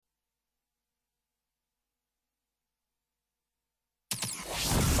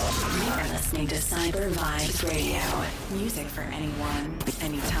listening to Cyber Vibes Radio. Music for anyone,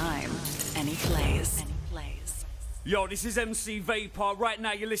 anytime, any place. Yo, this is MC Vapor. Right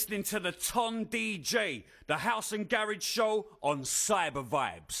now you're listening to the Ton DJ, the House and Garage Show on Cyber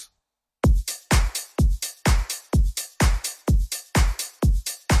Vibes.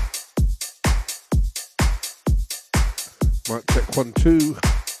 Mic check 1, 2.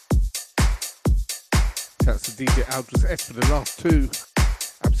 That's the DJ Aldous S for the last two.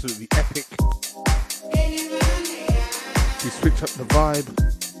 Absolutely epic. We switch up the vibe.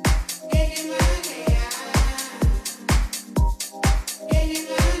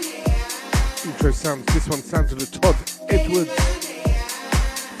 Intro sounds, this one sounds to the Todd Edwards.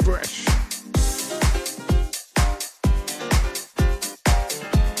 Fresh.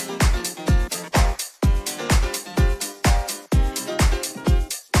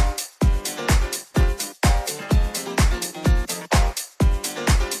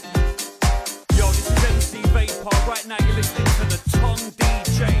 Right now you're listening to the Ton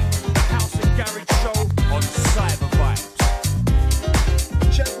DJ, the House and Garage Show on Cyber Vibes.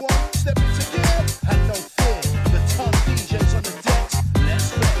 Check one, step into gear, and no fear. The Ton DJ's on the decks, let's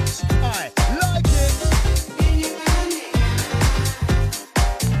flex. I like it.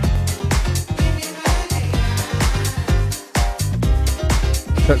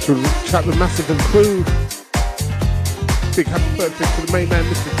 Chat with Massive and crew. Big happy birthday to the main man,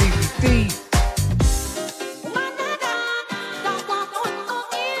 Mr. DVD.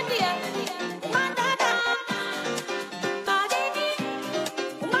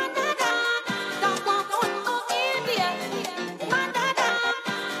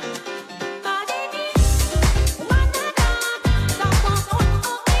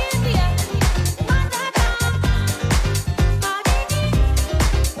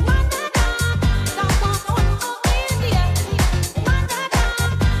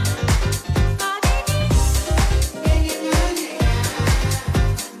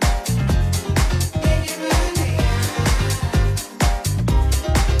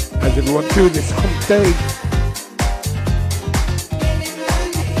 Doing this hump day.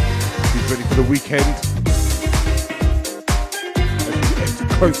 He's ready for the weekend. As he gets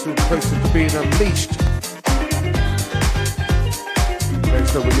closer and closer to being unleashed. Let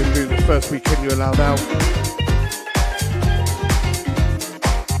us know what you're doing the first weekend you're allowed out.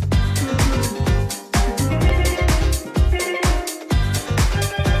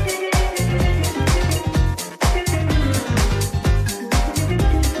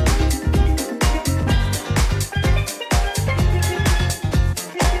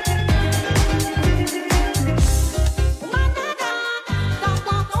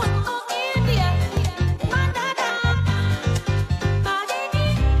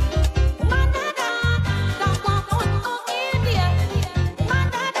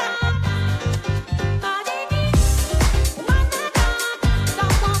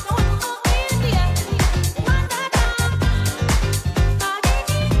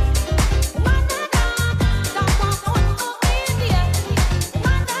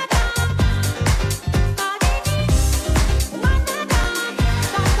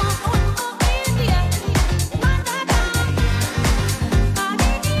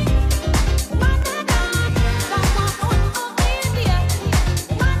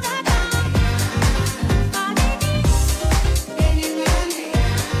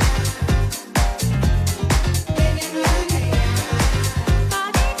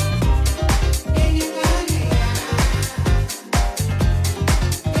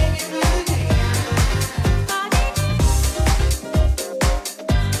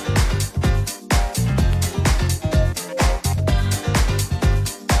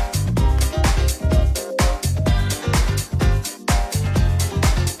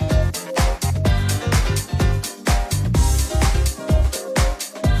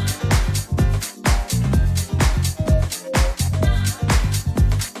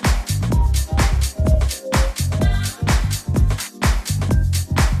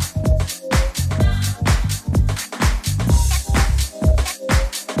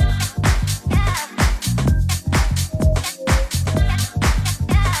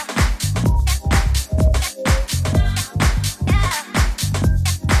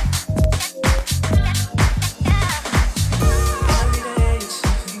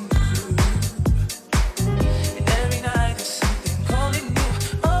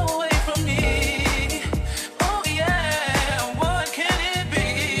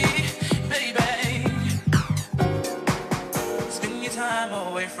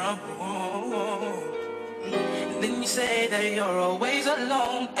 say that you're always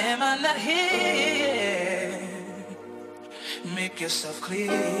alone. Am I not here? make yourself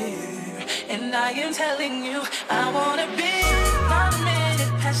clear. And I am telling you, I wanna be. Not a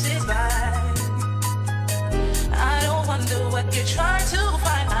minute passes by. I don't wonder what you're trying to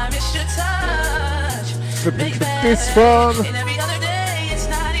find. I miss your touch. Flipping to this one. And every other day it's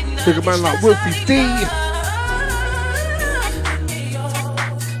not enough. Big man like Wolfie D.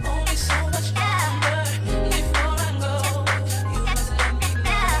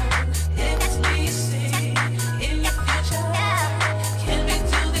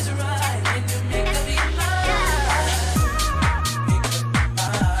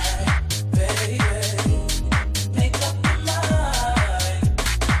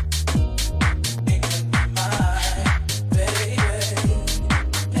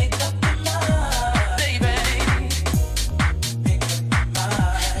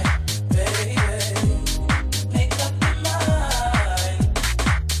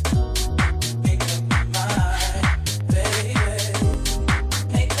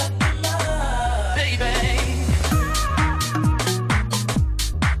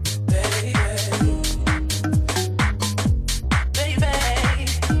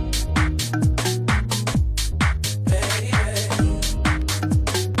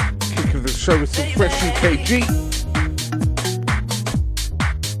 Show with some fresh UKG.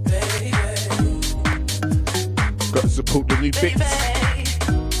 Got to support the new bits.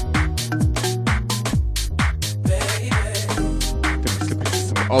 Then we slip into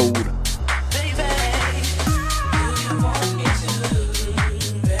some old.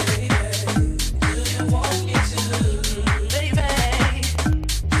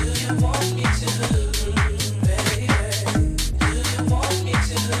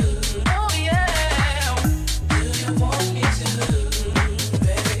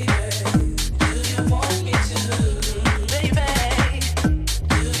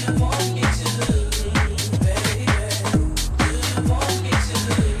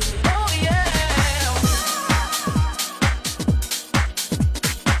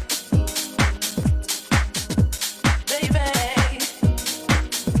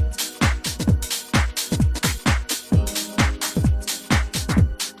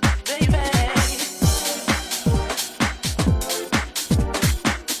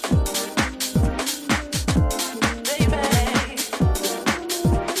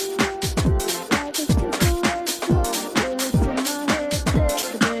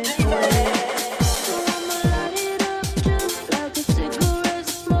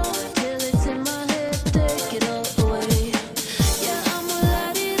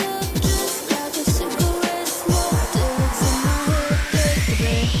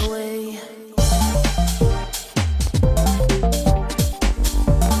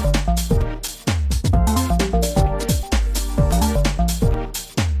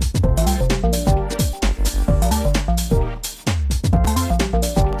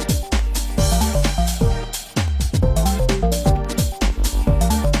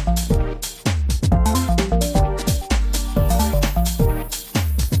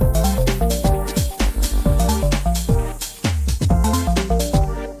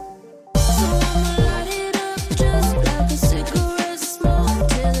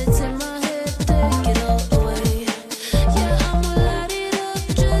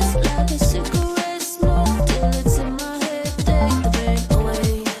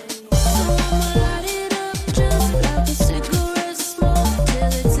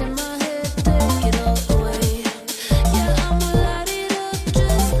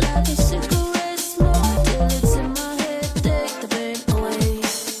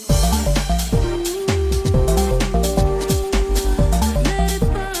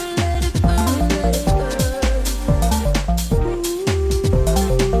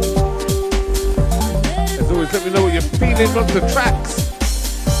 Feeling of the tracks.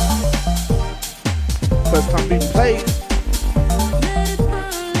 First time being played.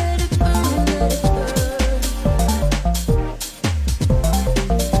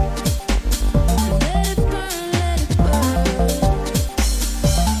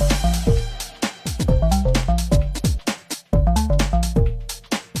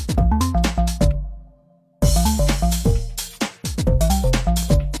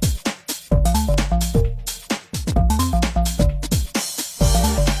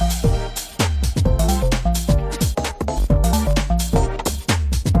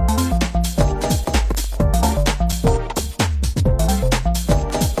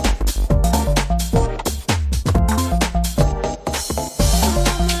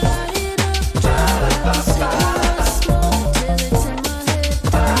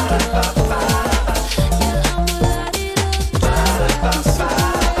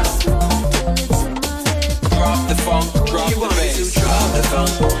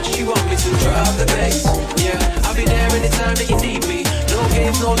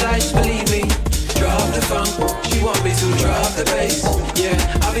 the bass. Yeah,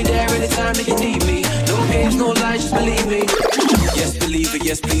 I'll be there anytime that you need me. No games, no lies, just believe me. Yes, believe it,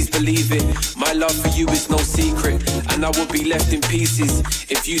 yes, please believe it. My love for you is no secret, and I would be left in pieces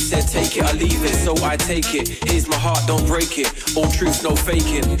if you said take it, I leave it. So I take it. Here's my heart, don't break it. All truth, no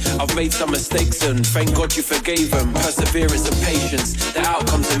faking. I've made some mistakes and thank God you forgave them. Perseverance and patience, the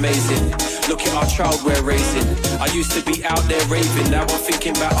outcome's amazing. Look at our child we're raising. I used to be out there raving, now I'm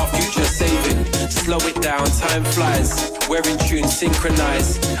thinking about our future saving. Slow it down, time flies. We're in tune,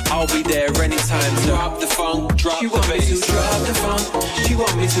 synchronized. I'll be there anytime. Drop the funk, drop the bass. She want me to drop the funk. She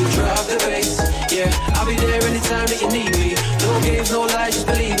want me to drop the bass. Yeah, I'll be there anytime that you need me. No games, no lies, just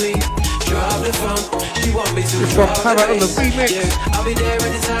believe me. Drop the funk. She want me to drop the bass. Yeah, I'll be there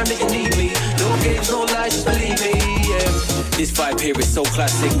anytime that you need me. No games, no lies, just believe me. Yeah. This vibe here is so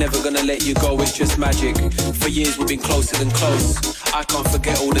classic, never gonna let you go, it's just magic. For years we've been closer than close. I can't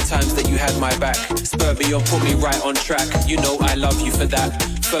forget all the times that you had my back. Spurred me on, put me right on track. You know I love you for that.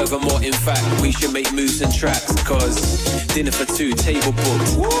 Furthermore, in fact, we should make moves and tracks. Cause dinner for two, table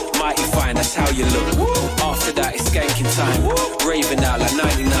booked. Mighty fine, that's how you look. After that it's skanking time. Raving out like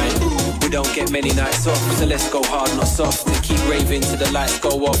 99. We don't get many nights off, so let's go hard, not soft. And keep raving till the lights go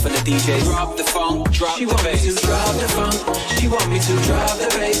off and the DJs drop the funk, drop the bass. She want me to drop the funk. She want me to drop the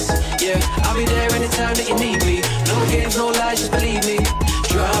bass. Yeah, I'll be there anytime that you need me. No games, no lies, just believe me.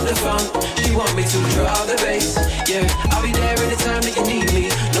 Drop the funk. She want me to drop the bass. Yeah, I'll be there anytime that you need me.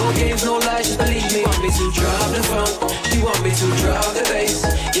 No games, no lies, just believe me. Want me to drop the funk. She want me to drop the bass.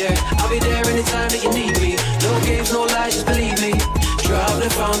 Yeah, I'll be there anytime that you need me. No games, no lies, just believe me. Drop the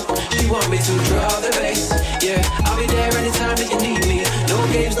funk. She want me to drop the bass. Yeah, I'll be there anytime that you need me. No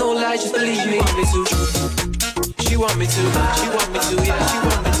games, no lies, just believe me. Want me to. She want me to. She want me to. Yeah, she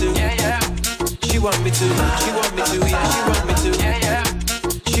want me to. Yeah, yeah. She want me to. She want me to. Yeah, she want me to. Yeah, yeah.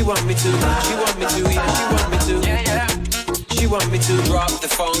 She want me to. She want me to. Yeah, she want me to. Yeah, yeah. She want me to. Drop the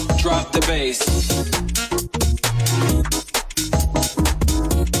funk, drop the bass.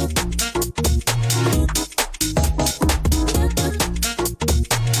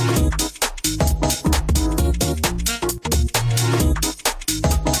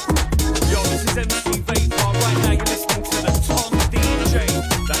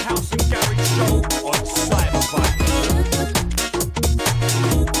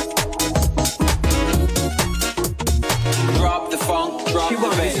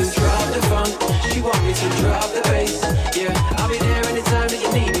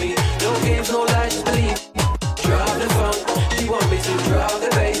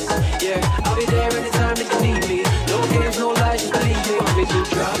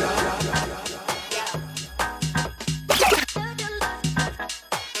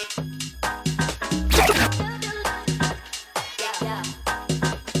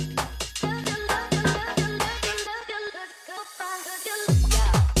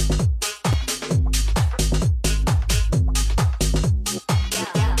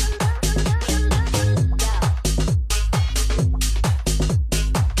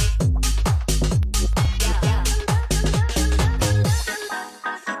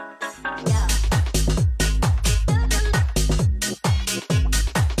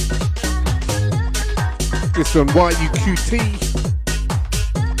 On YUQT.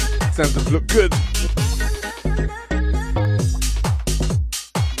 Sounds to look good.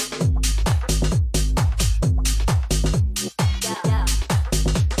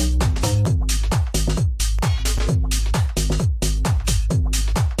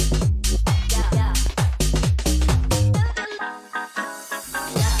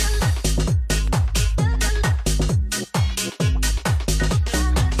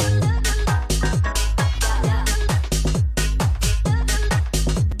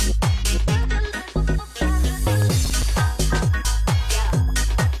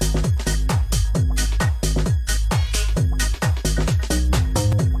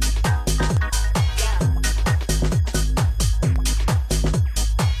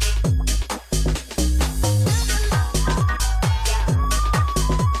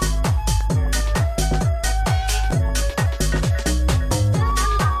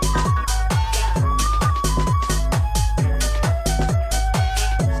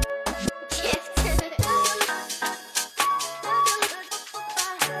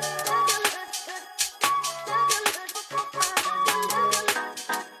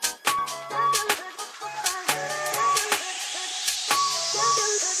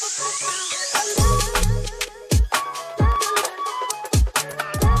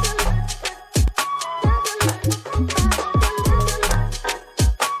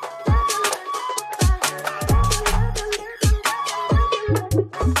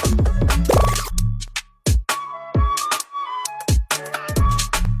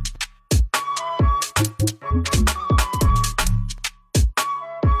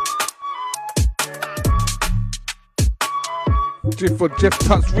 for Jeff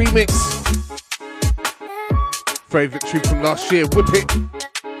Tut's remix. Favourite tune from last year, Whip It.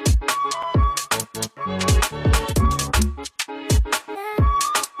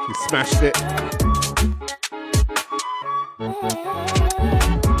 He smashed it.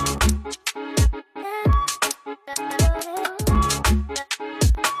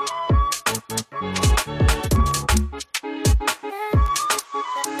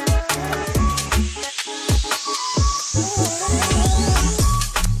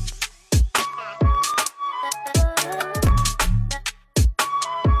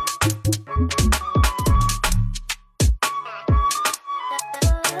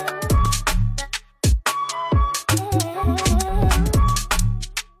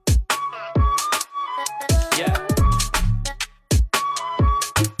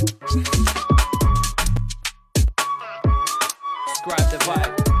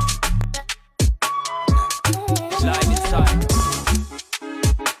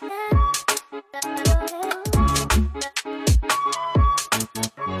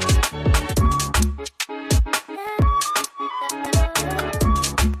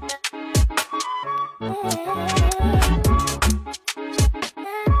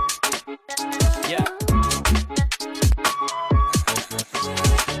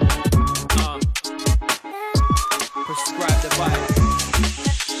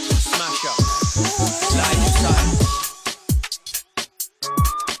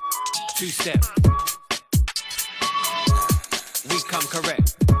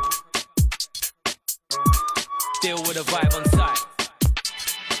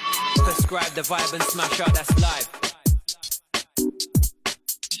 Vibe and smash out, that's live.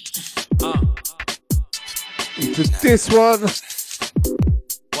 Into this one.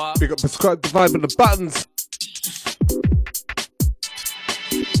 What? We got Prescribe the Vibe and the buttons.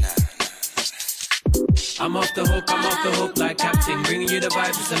 I'm off the hook like Captain, bringing you the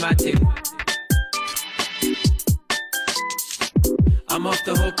vibe, systematic. I'm off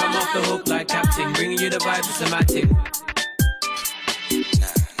the hook like Captain, bringing you the vibe, systematic.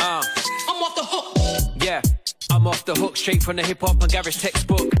 Yeah, I'm off the hook, straight from the hip-hop and garage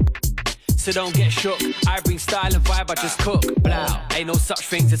textbook. So don't get shook, I bring style and vibe, I just cook. Blow, ain't no such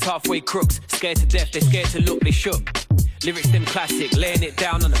things as halfway crooks. Scared to death, they scared to look, they shook. Lyrics them classic, laying it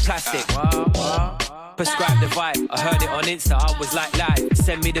down on the plastic. Prescribe the vibe, I heard it on Insta, I was like live.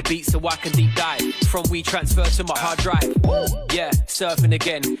 Send me the beat so I can deep dive. From we transfer to my hard drive. Yeah, surfing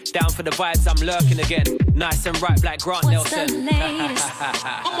again, down for the vibes, I'm lurking again. Nice and right, like Grant Nelson. I'm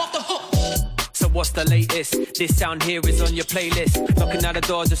off the hook. So what's the latest? This sound here is on your playlist. Knocking at the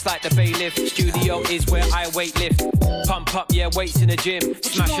door just like the bailiff. Studio is where I weight lift. Pump up, yeah, weights in the gym.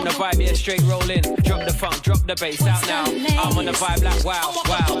 Smashing the vibe, yeah, straight rolling. Drop the funk, drop the bass out now. I'm on the vibe like wow,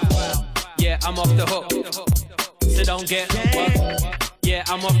 wow. Yeah, I'm off the hook. So don't get what? Yeah,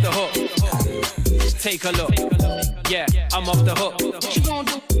 I'm off the hook. Take a look. Yeah, I'm off the hook.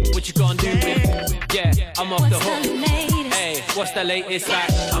 What you gonna do with? Yeah, I'm off the hook. Hey, what's the latest like?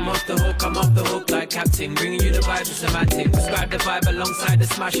 I'm off the hook like Captain, bringing you the vibe, systematic. Prescribe the vibe alongside the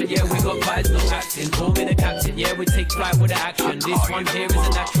smasher. Yeah, we got vibes, no acting. Call me the captain. Yeah, we take flight with the action. This one here is a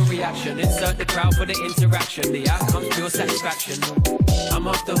natural reaction. Insert the crowd for the interaction. The outcome's pure satisfaction. I'm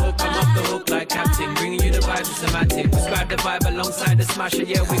off the hook like Captain, bringing you the vibe, systematic. Prescribe the vibe alongside the smasher.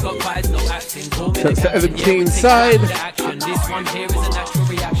 Yeah, we got vibes, no acting. Call me the captain. Yeah, we take flight with the action. This one here is a natural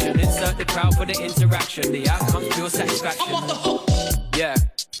reaction. Insert the crowd for the interaction. The outcome's pure satisfaction. I'm off the hook. Yeah,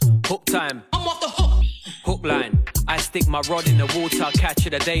 hook time. I'm off the hook. Hook line. I stick my rod in the water, catch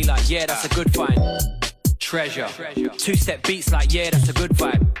it a daylight. Yeah, that's a good find. Treasure. Two-step beats like yeah, that's a good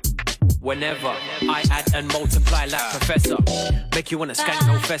vibe. Whenever I add and multiply like Professor, make you wanna skank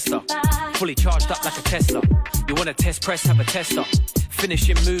no fester. Fully charged up like a Tesla. You wanna test press, have a tester.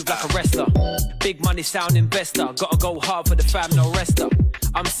 Finishing move like a wrestler. Big money sound investor. Gotta go hard for the fam, no rester.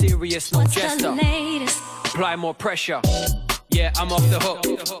 I'm serious, no jester. Apply more pressure. Yeah, I'm off the hook.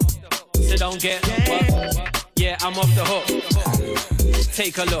 So don't get what? Yeah, I'm off the hook.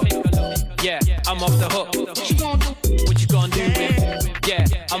 Take a look. Yeah, I'm off the hook. What you gonna do with? Yeah,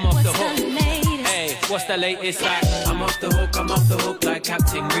 I'm off the hook. Hey, what's the latest like? I'm off the hook like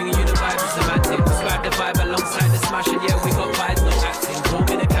Captain, bringing you the vibe, systematic. Prescribe the vibe alongside the smasher. Yeah, we got vibes, no acting. Call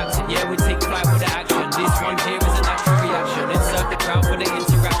me the captain. Yeah, we take flight with the action. This one here is a natural reaction. Insert the crowd for the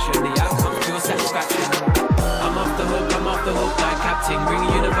interaction. The outcome's pure satisfaction. I'm off the hook like Captain,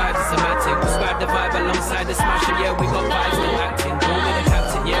 bringing you the vibe, systematic. Prescribe the vibe alongside the smasher. Yeah, we got vibes, no acting. Call me the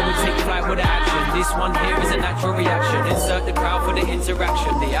captain. Yeah, we take flight with the action. This one here is a natural reaction. Insert the crowd for the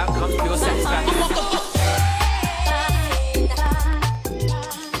interaction. The outcome's pure satisfaction.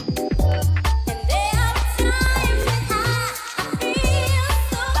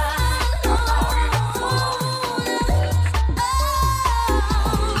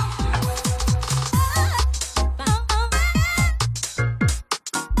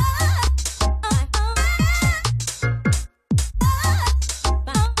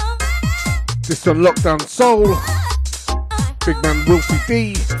 This one, Lockdown Soul. Big man Wolfie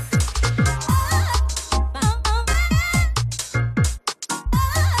D.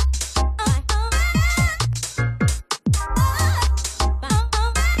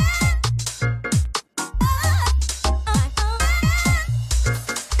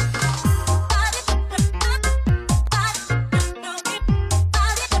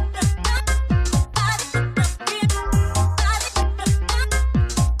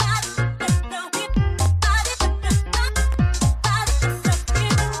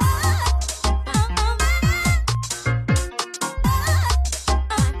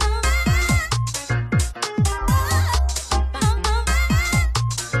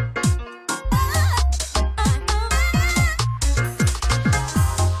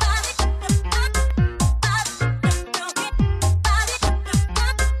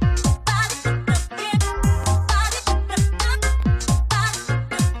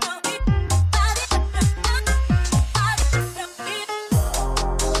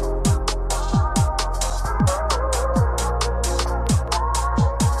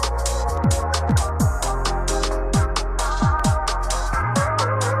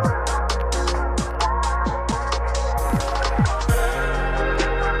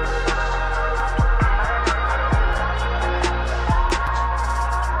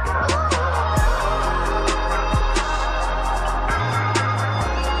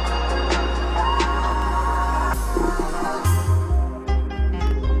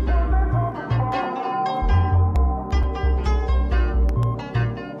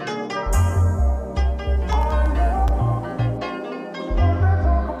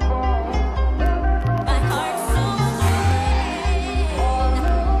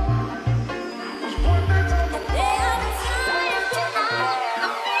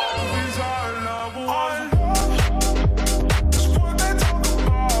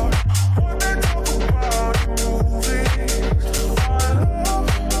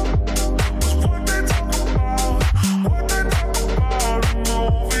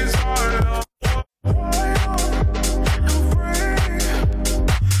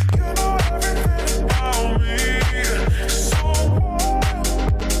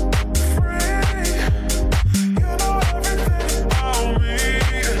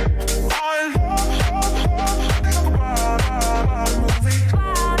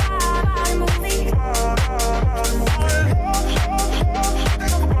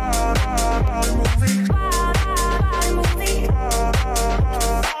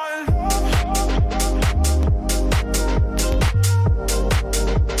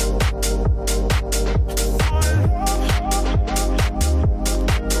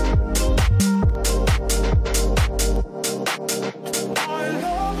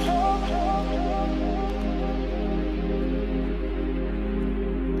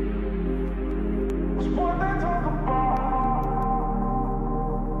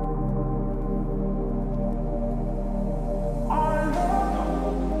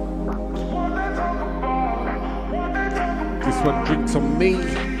 One, Drinks on Me.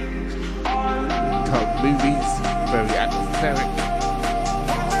 Cult Movies, very atmospheric.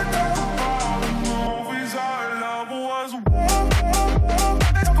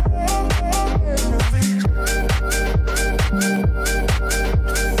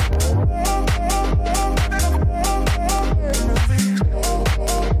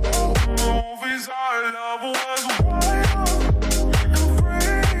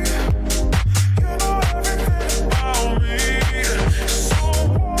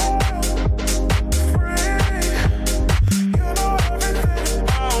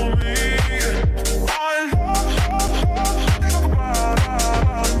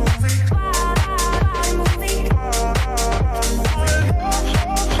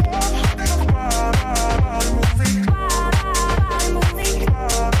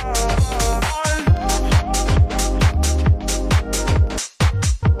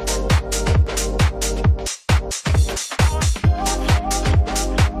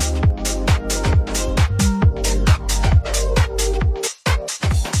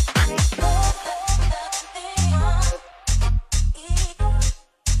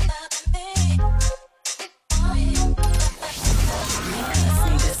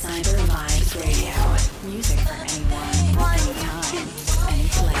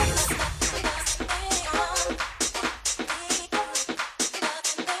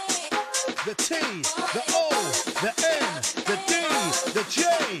 the T, the O, the N, the D, the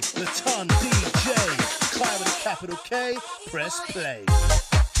J, the Ton DJ. Climb with a capital K, press play.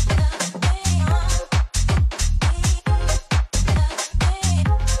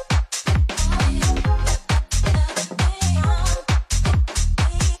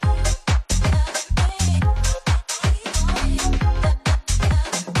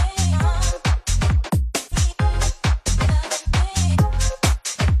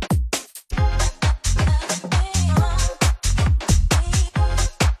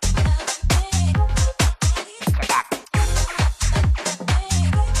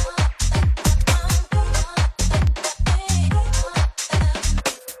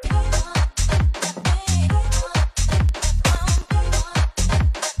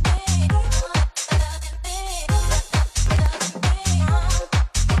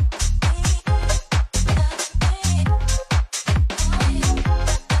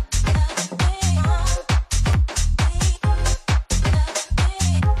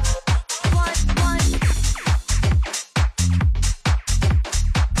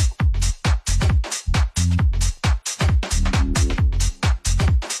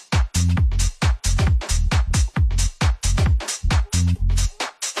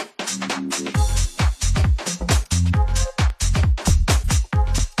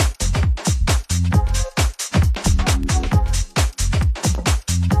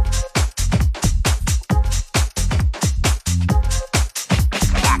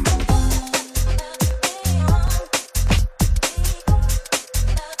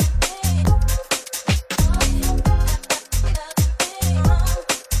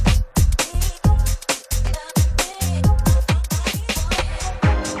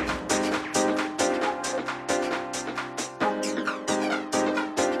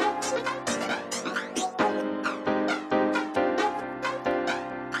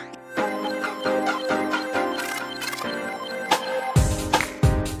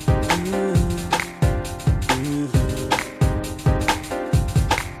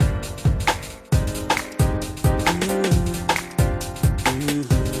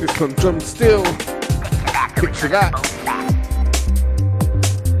 on drum steel. Picture that.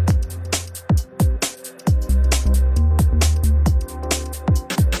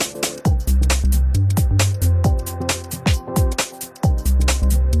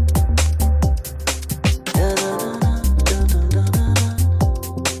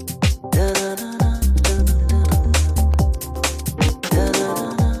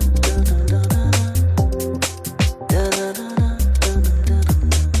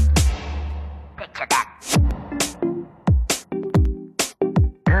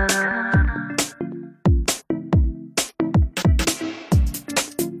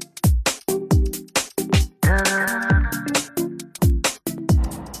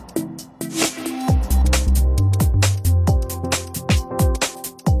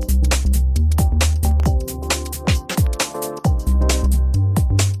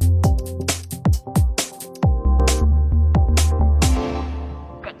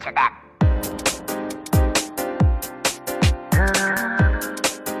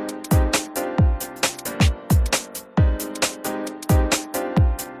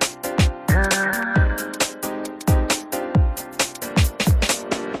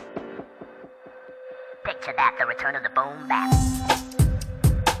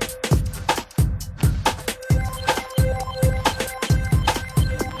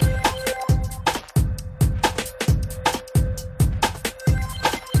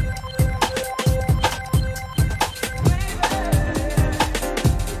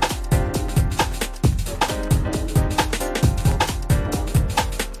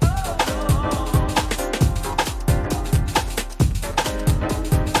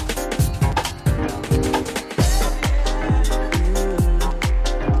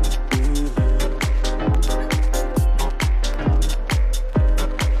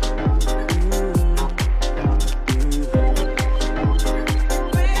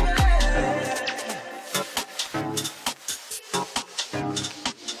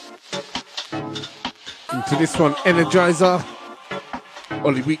 This one, Energizer,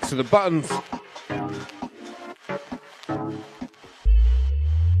 Ollie Weeks to the buttons.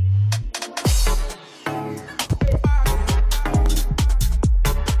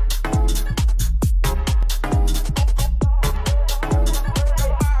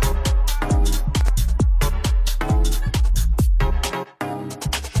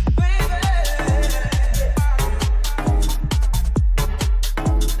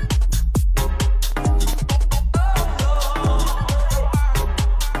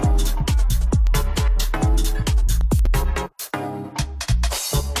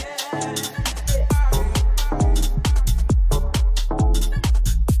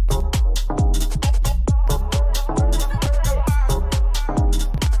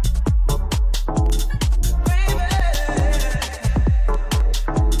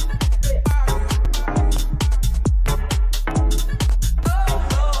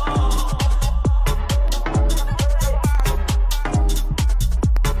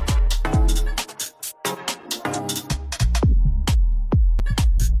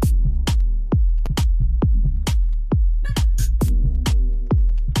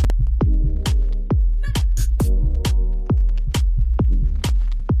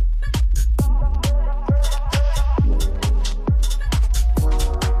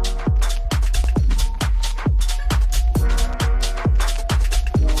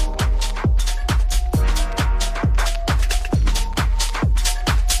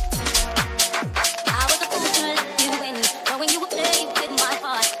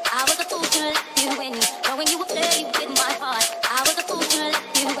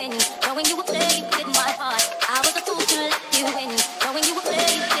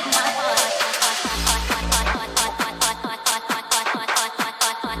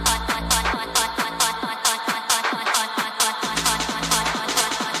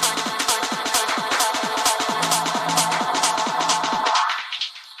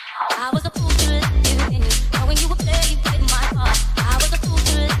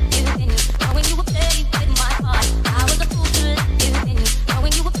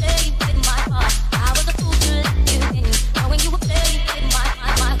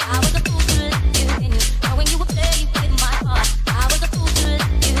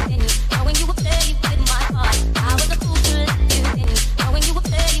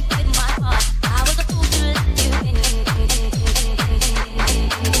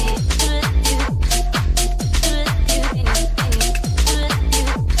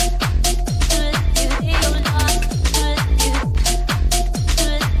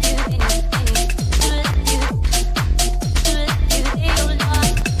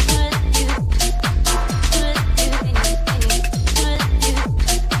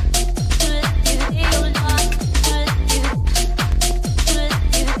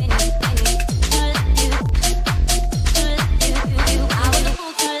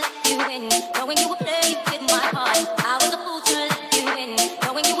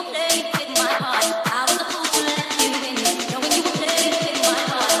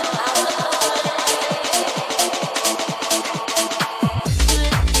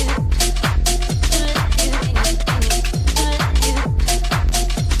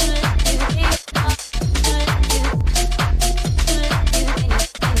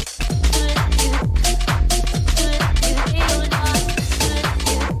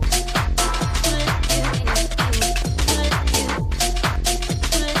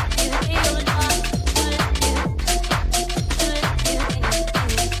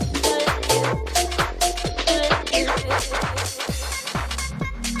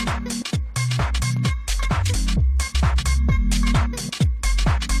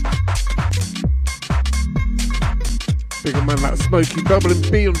 Big man like Smokey Double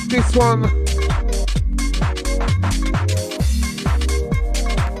and B on this one.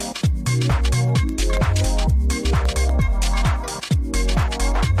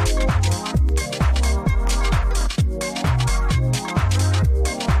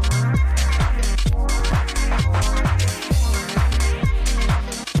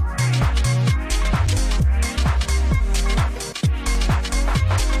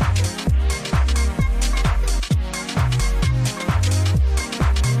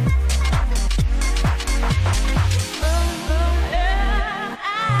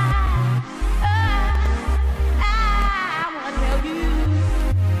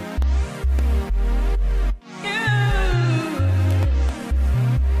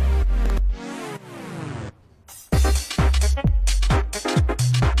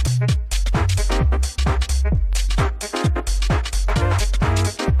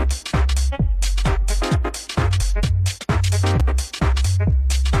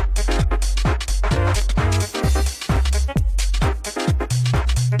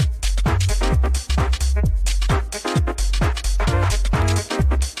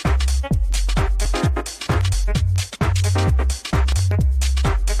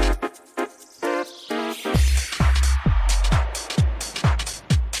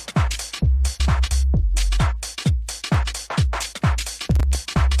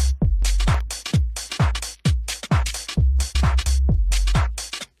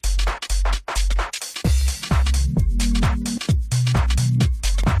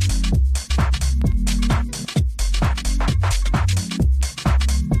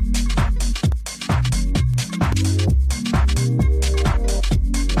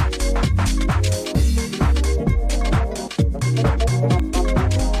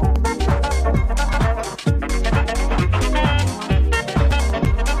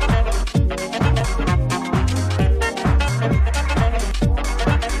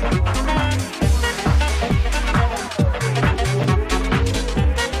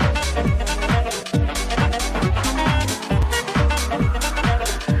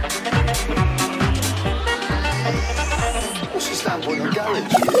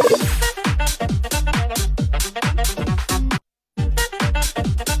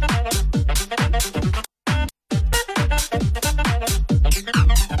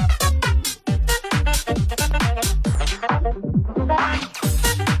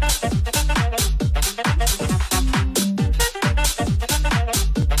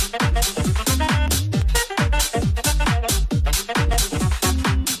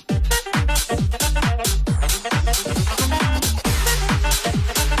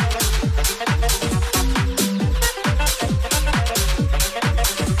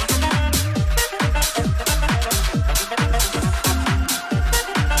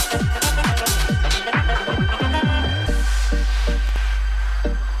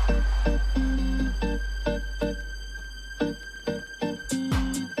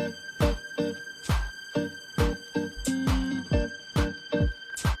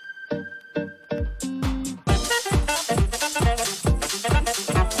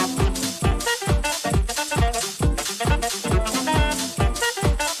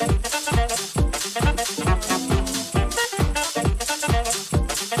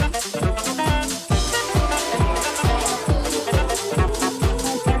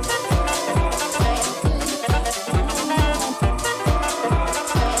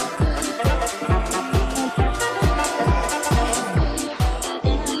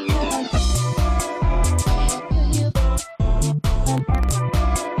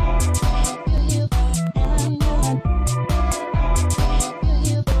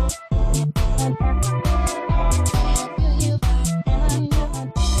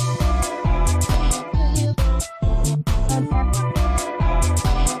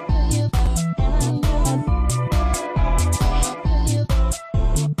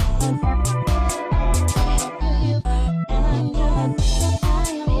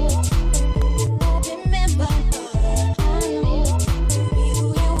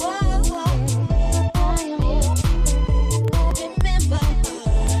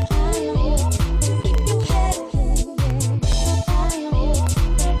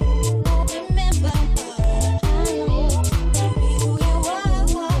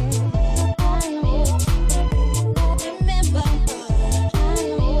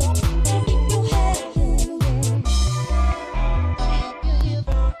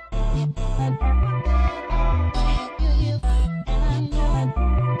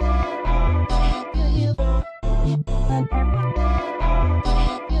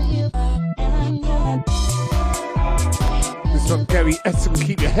 Gary Essen,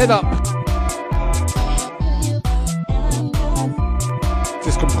 keep your head up.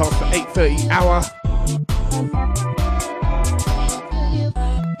 gone past the 8:30 hour.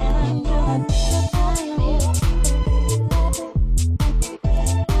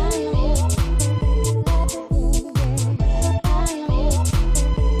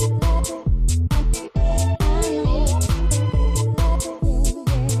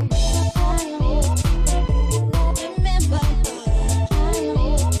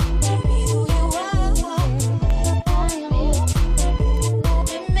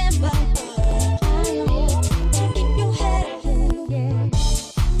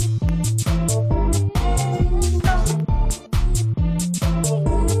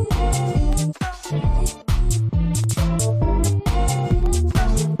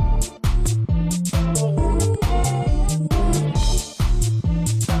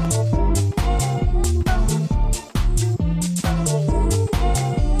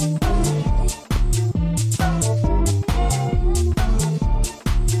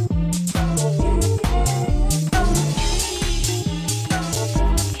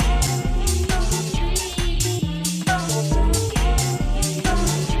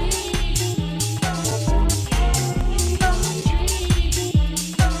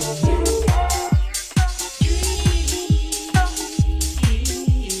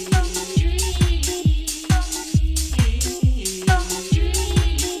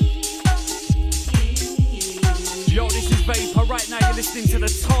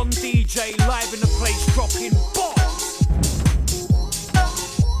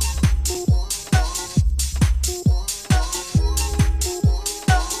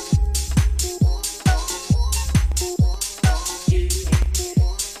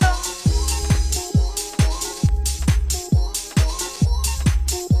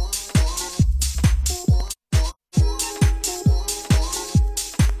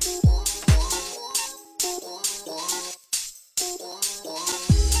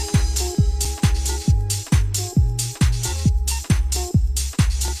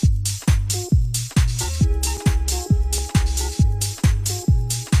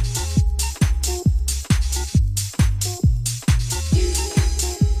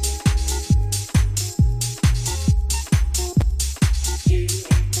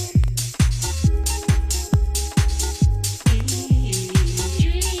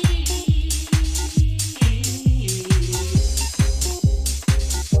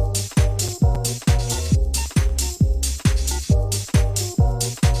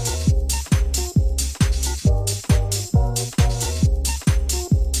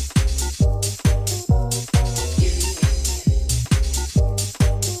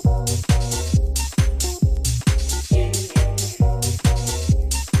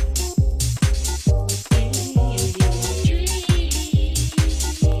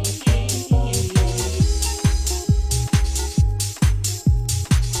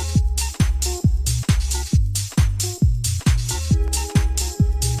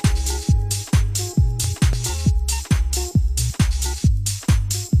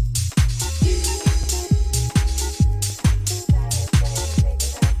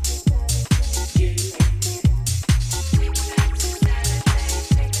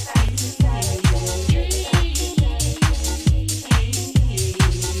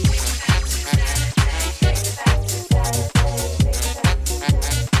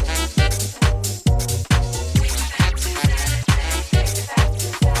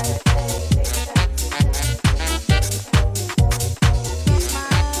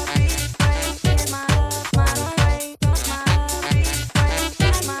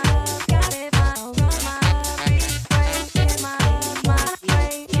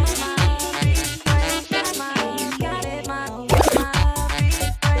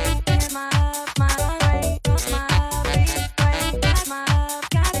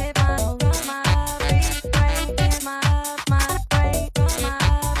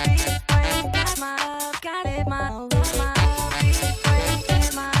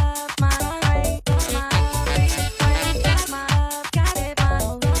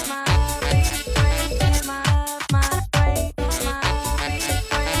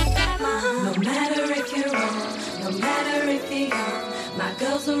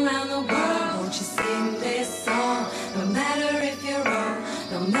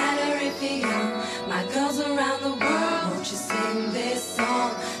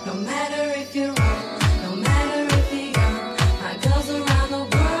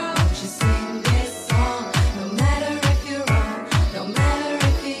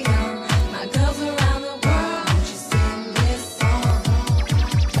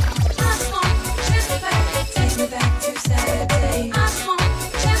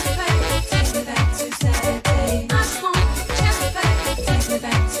 Take me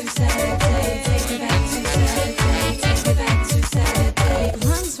back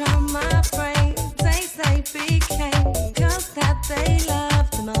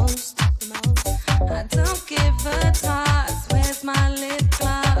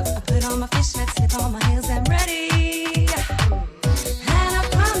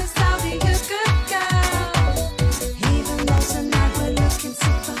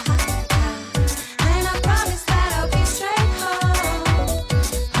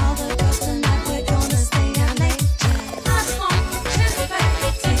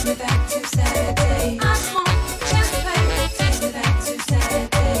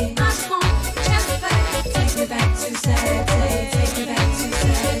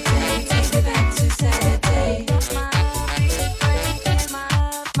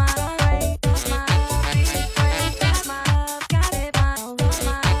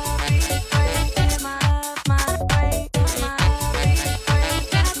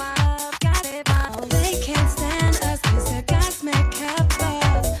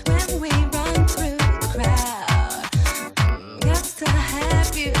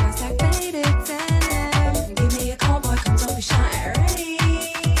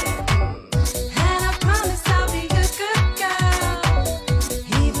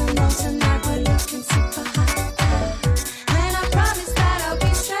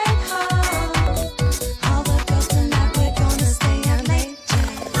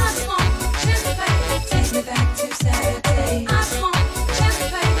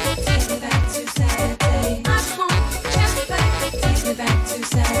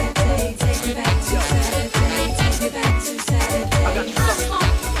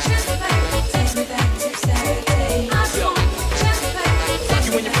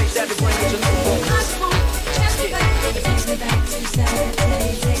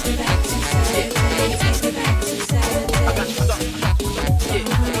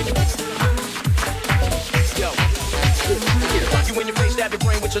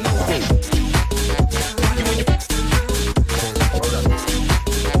brain with your nose bone. Rock you when you. Hold up.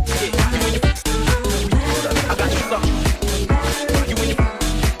 Yeah, rock you when you. Hold up. I got you stuck. Rock you when you.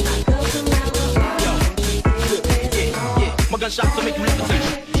 Yo, yeah. My gunshots will make you levitate.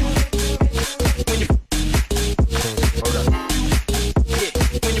 When you. Hold up. Yeah,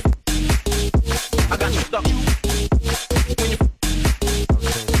 when you. I got you stuck. When you.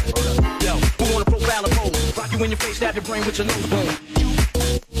 Hold up. Yo, who wanna profile a pole? Rock you in your face, stab your brain with your nose bone.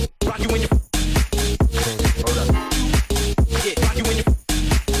 Rock you in your. Hold up. Yeah, rock you in your.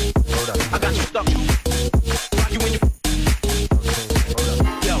 Hold up. I got you stuck. Rock you in your. Hold up.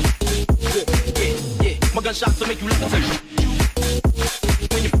 Yo, yeah. My gunshots will make you levitate.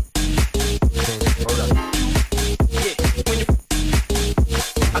 When you. Hold up. Yeah, when you.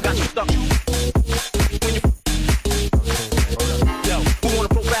 I got you stuck. When you. Hold up. Yo, who wanna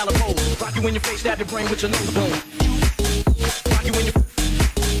profile a pole? Rock you in your face, stab your brain with your nose bone. Rock you in your.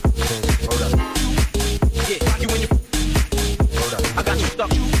 Hold up. Yeah, rock you in your. Hold up. I got you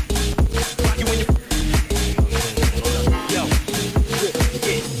stuck. Rock you in your. Hold up. Yo,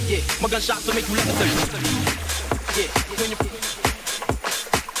 yeah. My gunshots will make you levitate. Yeah, when you.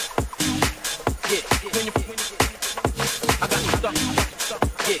 Yeah, when you. I got you stuck.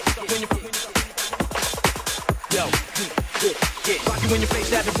 Yeah, when you. Yo, yeah. Rock you in your face,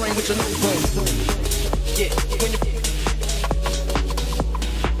 stab your brain with your nose bone. Yeah, when you.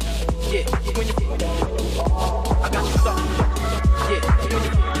 Yeah, when you. I got you stuck. Yeah, when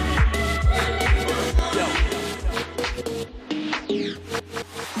you. Yo.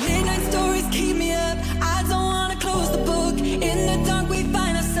 Midnight stories keep me up. I don't wanna close the book. In the dark we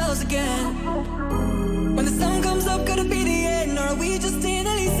find ourselves again. When the sun comes up, could it be the end? Or are we just in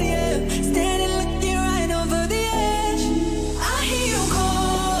Elysium? Standing looking right over the edge. I hear you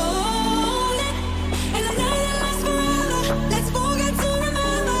calling, and the night that lasts forever. Let's forget to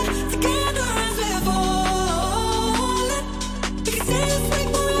remember. Together as we're falling. We can stay this way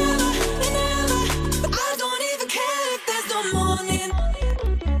forever and ever. But I don't even care if there's no morning.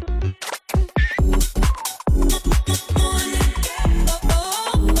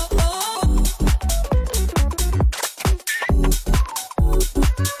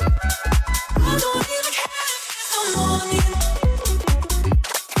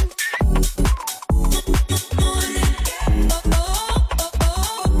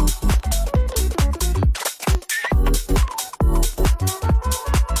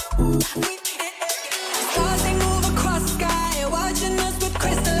 Stars they move across the sky, watching us with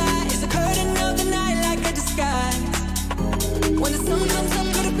crystal eyes. The curtain of the night like a disguise. When the sun comes up,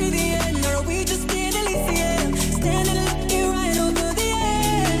 could it be the end? Or are we just in Elysium? Standing looking right over the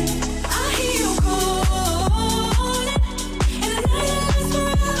edge. I hear you calling, and the night that lasts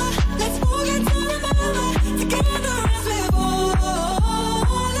forever. Let's forget to remember. Together as we're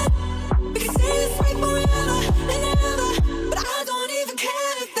falling. We can stay this way forever and ever. But I don't even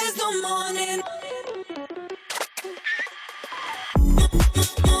care if there's no morning.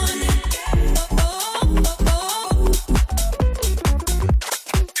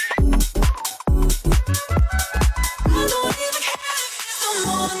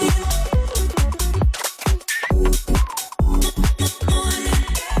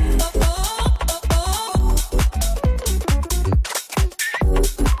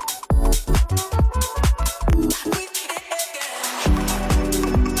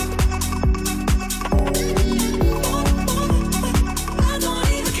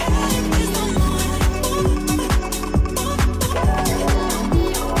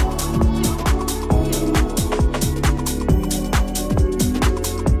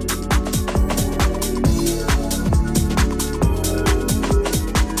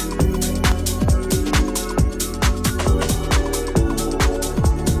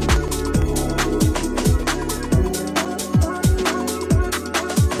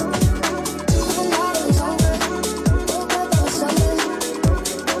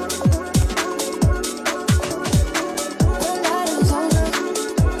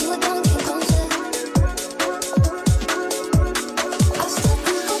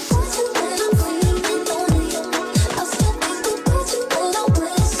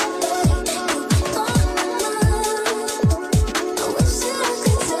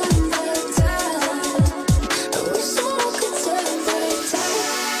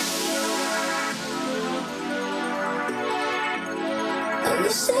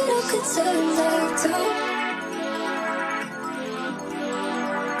 wish that I could turn back time.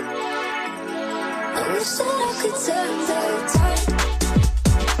 I wish that I could turn back time.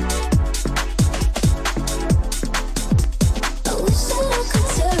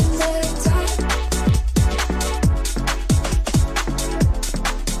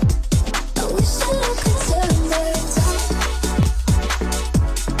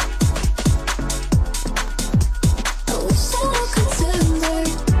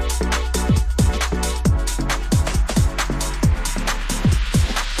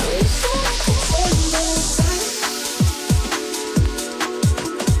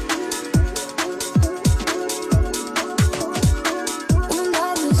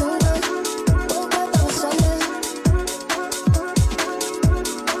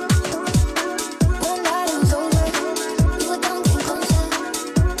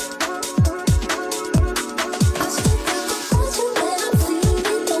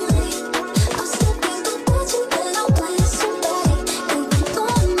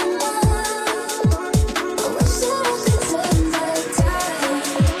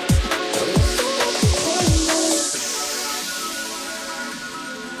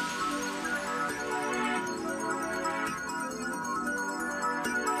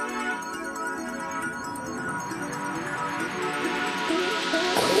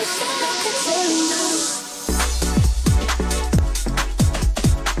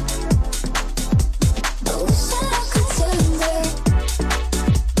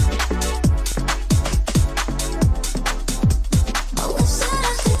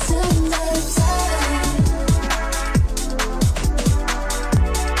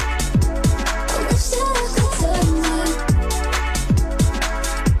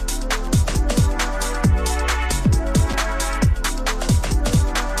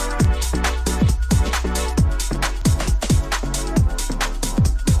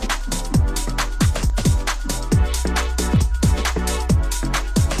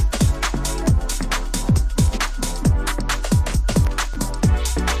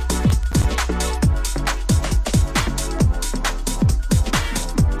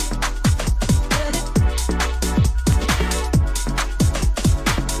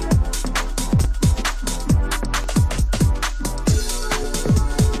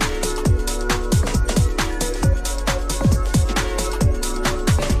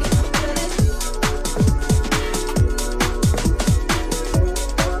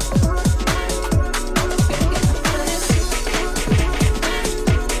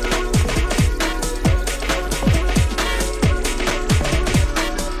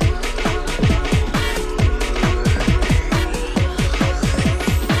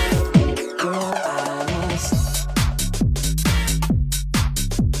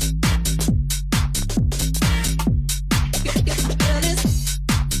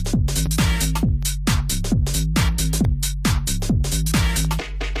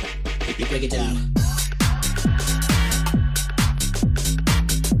 You break it down.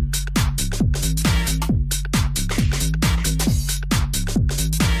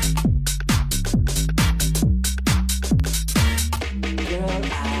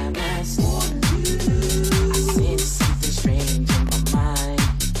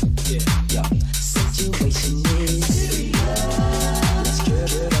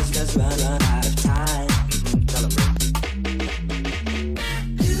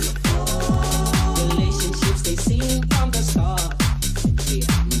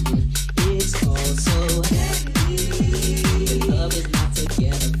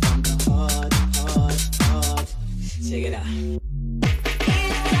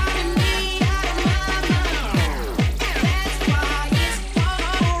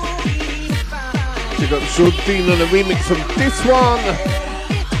 Dean on a remix from this one.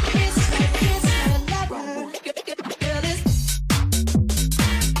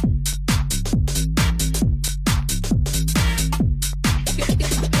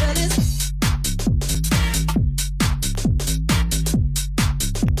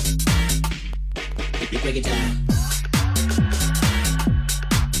 You break it down.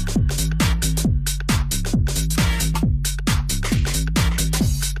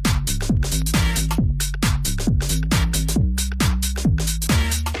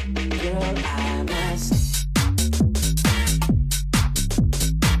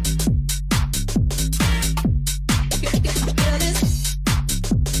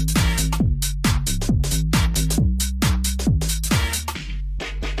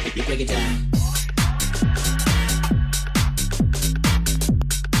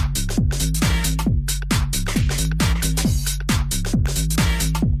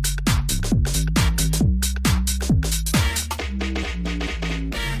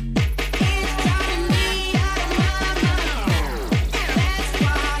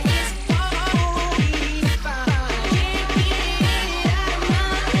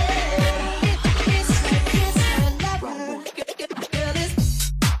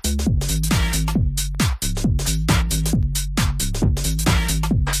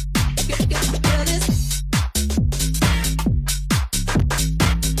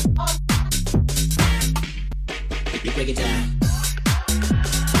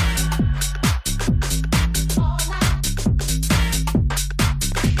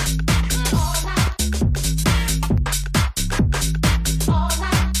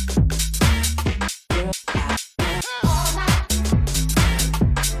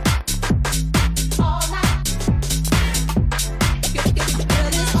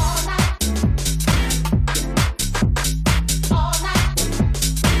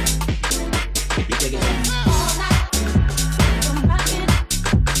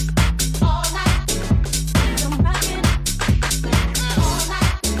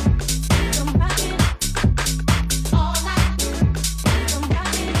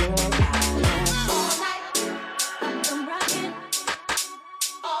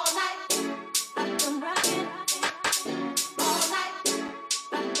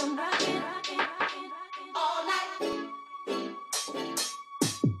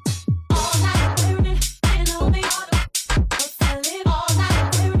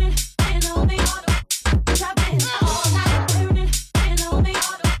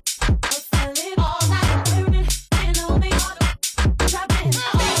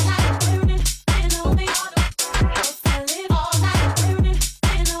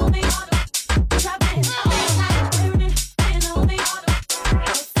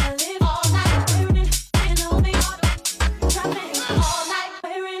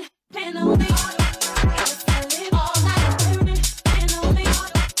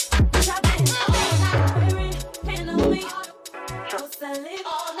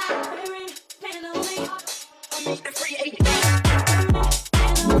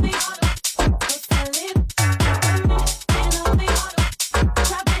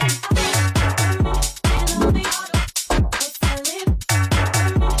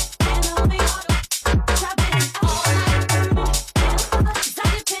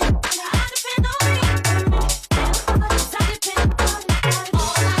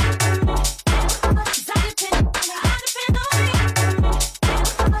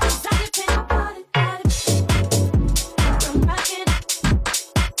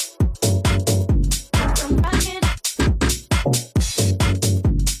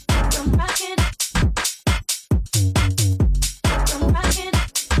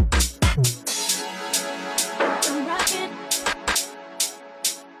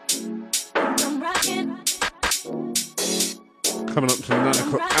 Coming up to the 9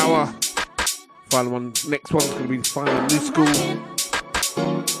 o'clock hour. Final one, next one's going to be the final new school.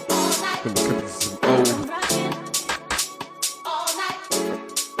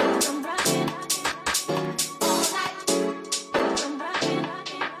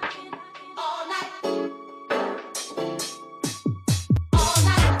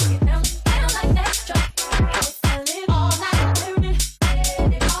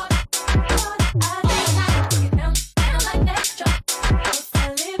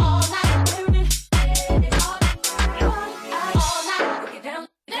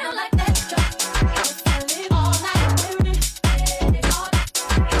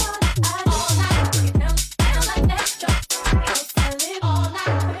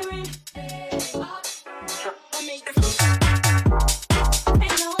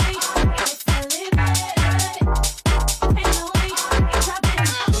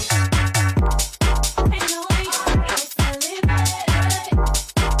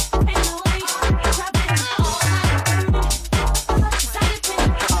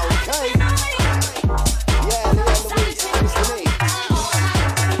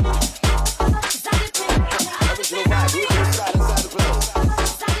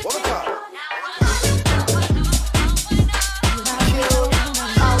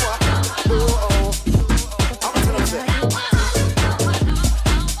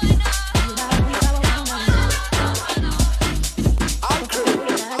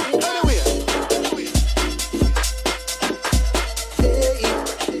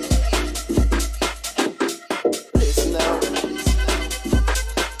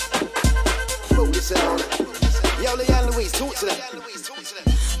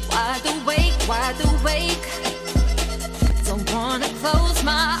 close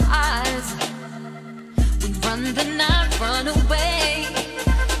my eyes. We run the night, run away.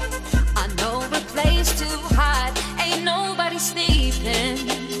 I know a place to hide, ain't nobody sleeping.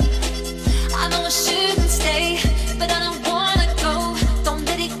 I know I shouldn't stay, but I don't wanna go. Don't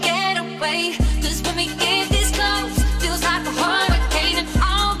let it get away, 'cause when we get this close, feels like a hurricane and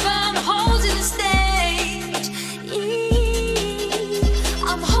I'll burn holes in the stage.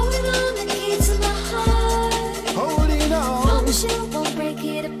 I'm holding on the key to my heart. Holding on. Promise you won't break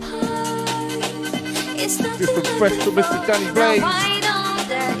it apart. It's not This is fresh to Mr. Danny Blaze.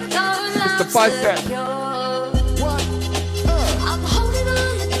 Mr. Bicep. What? I'm holding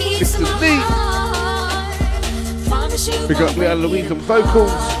on the key This to is my Lee. heart. Promise you We got won't Leah break Louise it on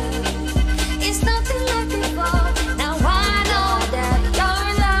vocals. apart. It's nothing like before. Now I know that your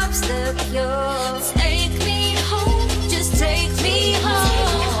love's the cure. Take me home, just take me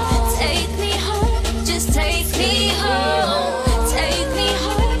home. Take me home, just take me home. Take me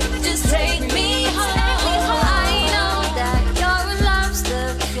home, just take me home. I know that your love's the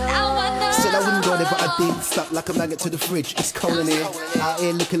cure. Now I know. Said I wouldn't go there, but I did. Stuck like a magnet to the fridge. It's cold in here. Out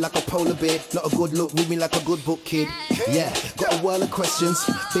here looking like a polar bear. Not a good look, read me like a good book, kid. Yeah, got a whirl of questions.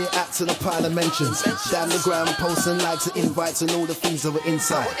 Beer acts and a pile of mentions. Down the ground, posting likes and invites and all the things that were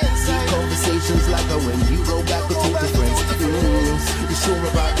inside. Deep conversations like a when you go back and talk to friends. You sure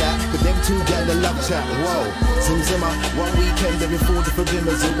about that? But them two got the love chat. Whoa, Zim Zimmer. One weekend they're in 4 different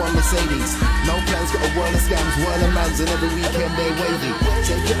Bimmers and one Mercedes. No plans, got a whirl of scams, whirl of mans, and every weekend they wavy.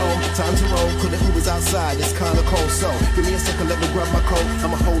 Take it home, time to roll. Cause the Uber's outside, it's kinda cold. So give me a second, let me grab my coat.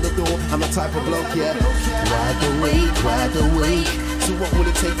 I'ma hold the door, I'm a type of bloke, yeah. Wide awake. So what will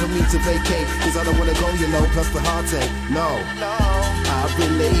it take for me to vacate? Cause I don't wanna go, you know, plus the heartache. No, I've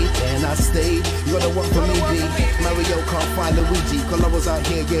been late and I stayed. You're the one for me, B. Mario can't find Luigi. Cause I was out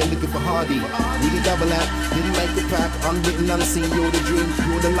here, yeah, looking for Hardy. We did double act, didn't make a pack. Unwritten, unseen, you're the dream.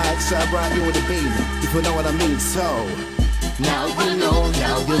 You're the light, shine bright, you're the beam. If you know what I mean, so now you know,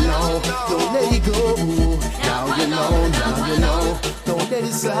 don't let it go. Now you know, don't let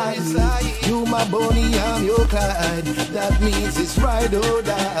it slide. You my Bonnie, I'm your Clyde. That means it's ride or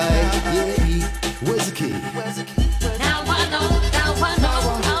die. Yeah, where's the key? Now I know, now I know,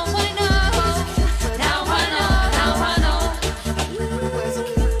 now I know. Now I know, now I know.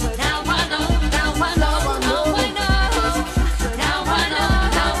 Now I know, now I know, now I know. Now I know,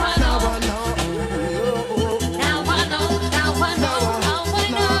 now I know. Now I know, now I know, now I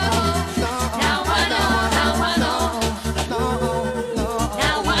know. Now I know, now I know. Now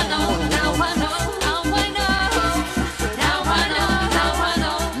I know, now I know, now I know. Now I know, now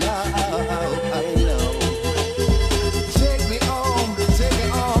I know. Take me home,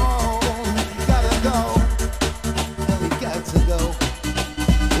 gotta go, and we got to go.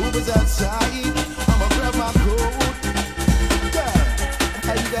 Uber's outside, I'ma grab my coat. Yeah,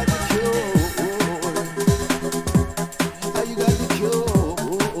 how you got the cure? How you got the cure?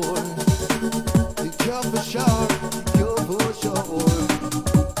 The cure for sure, cure for sure.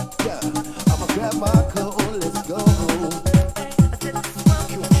 Yeah, I'ma grab my coat, let's go.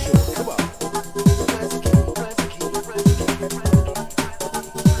 Cure for sure, come on. Where's the key? Where's the key? Where's the key? Where's the key?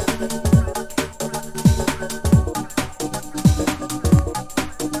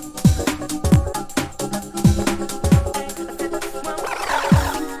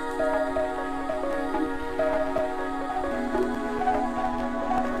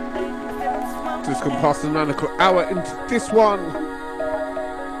 Just gone past the 9 o'clock hour into this one.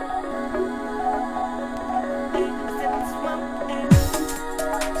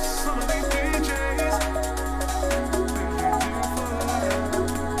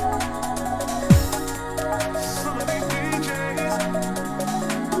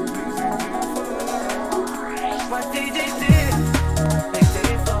 What they did, they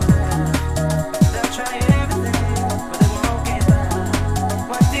did for them. They'll try everything, but they won't get that.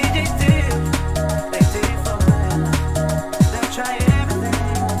 What they did, they did for them. They'll try everything,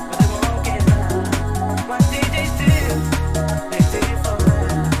 but they won't get that. What they did, they did for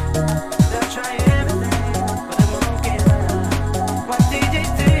them. They'll try everything, but they won't get that. What they did,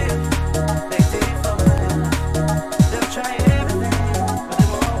 they did for them. They'll try everything, but they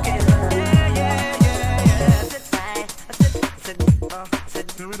won't get that. Yeah, yeah, yeah, yeah.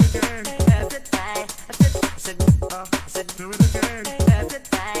 Do it again. Do it again. Do it again.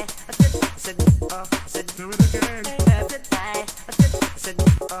 Do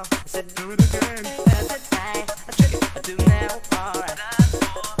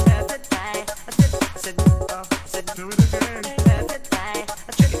it again.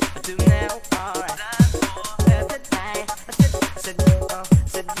 I do now. Alright. Do it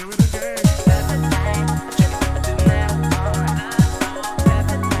again. I do now. Alright. Do it again.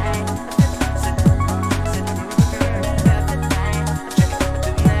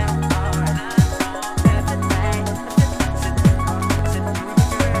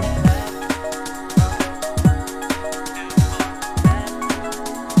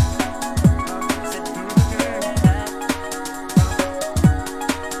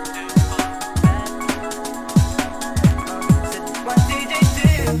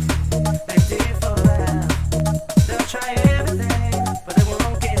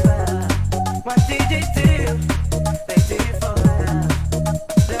 What did they do? They did it for her.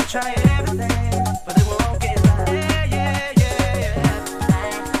 They'll try everything, but they won't give up. Yeah, yeah, yeah, yeah.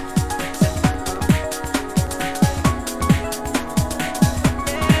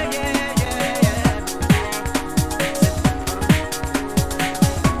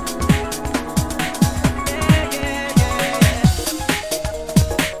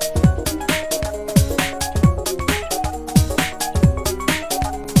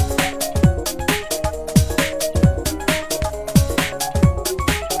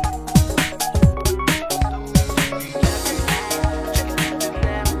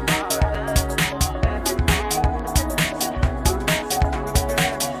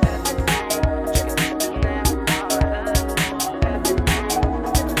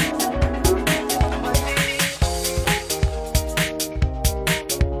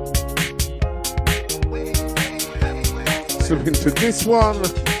 Into this one.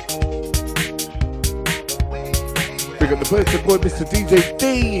 We got the birthday boy, Mr. DJ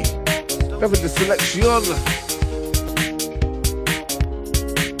D. Loving the selection.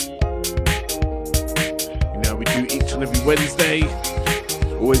 You know, we do each and every Wednesday.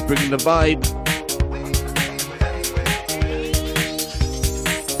 Always bringing the vibe.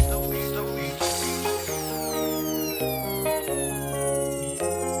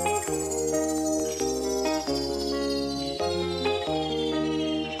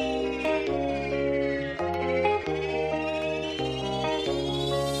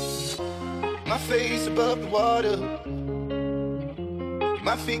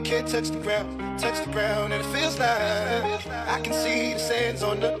 My feet can't touch the ground, and it feels like I can see the sands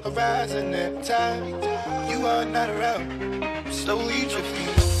on the horizon every time you are not around. I'm slowly drifting.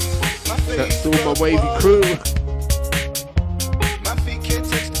 That's all my wavy crew. My feet can't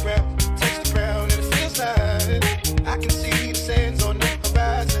touch the ground, and it feels like I can see the sands on the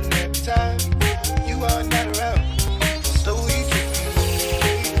horizon every time you are not around. I'm slowly drifting.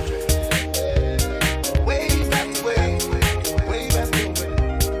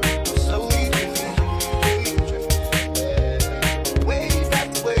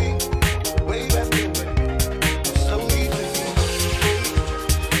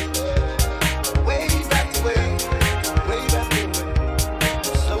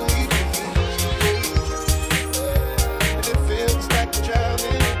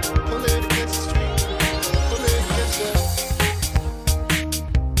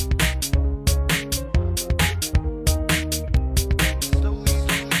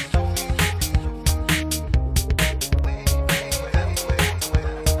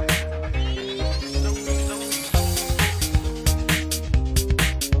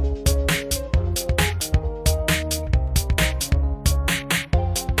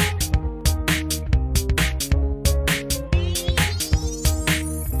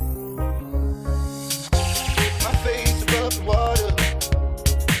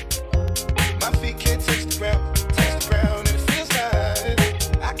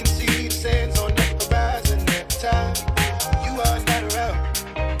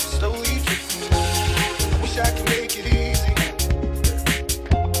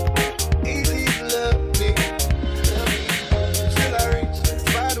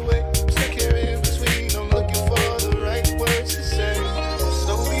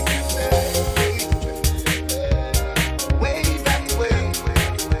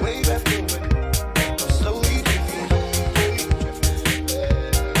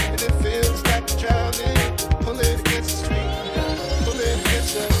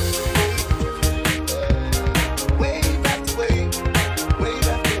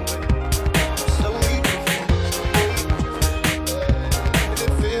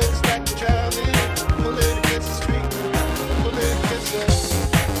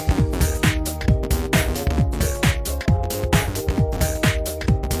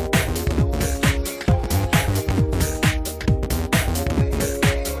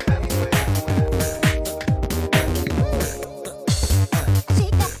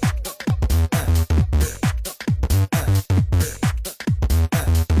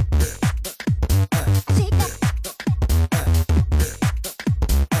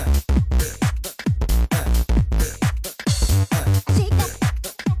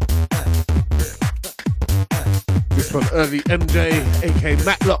 From early MJ, aka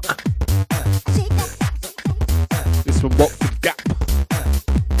Matlock. This from Watford Gap.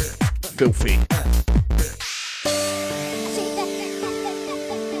 Filthy.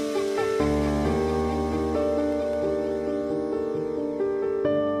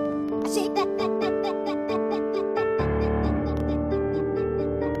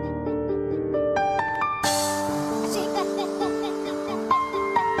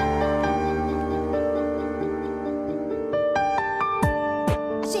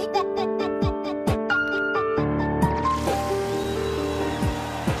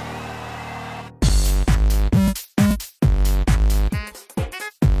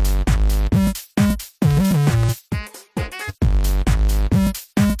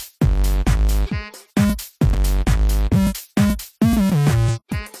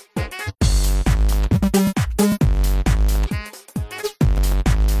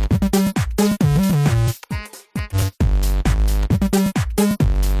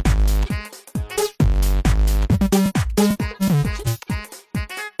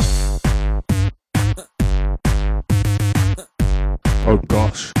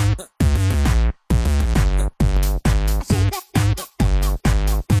 gosh.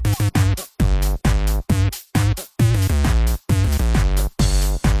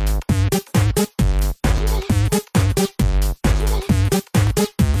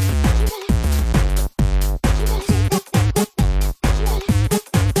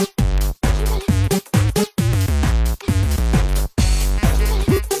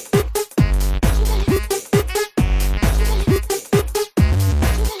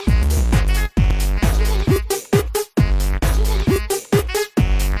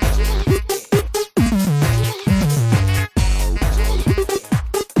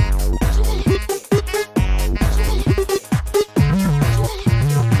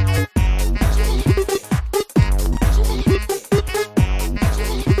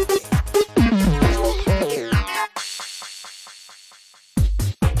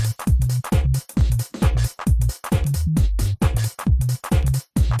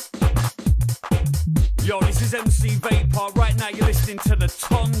 Yo, this is MC Vapor. Right now you're listening to the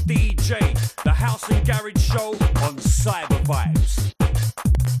Ton DJ, the House and Garage Show on Cyber Vibes.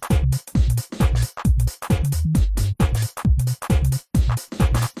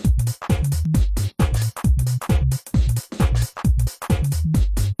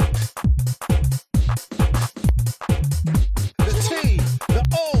 The T, the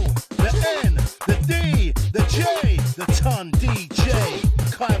O, the N, the D, the J, the Ton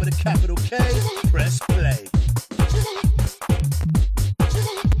DJ. Kai with a capital K, press play.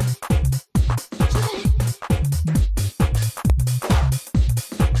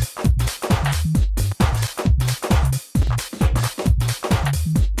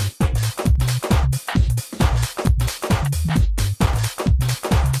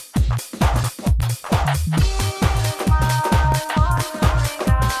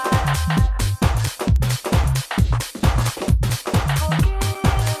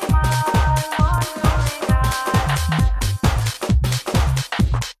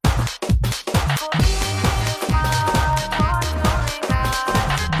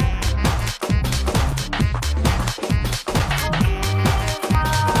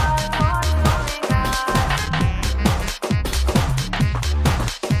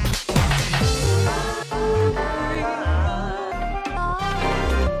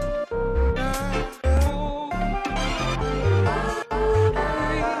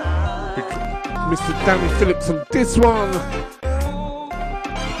 Mr. Danny Phillips on this one.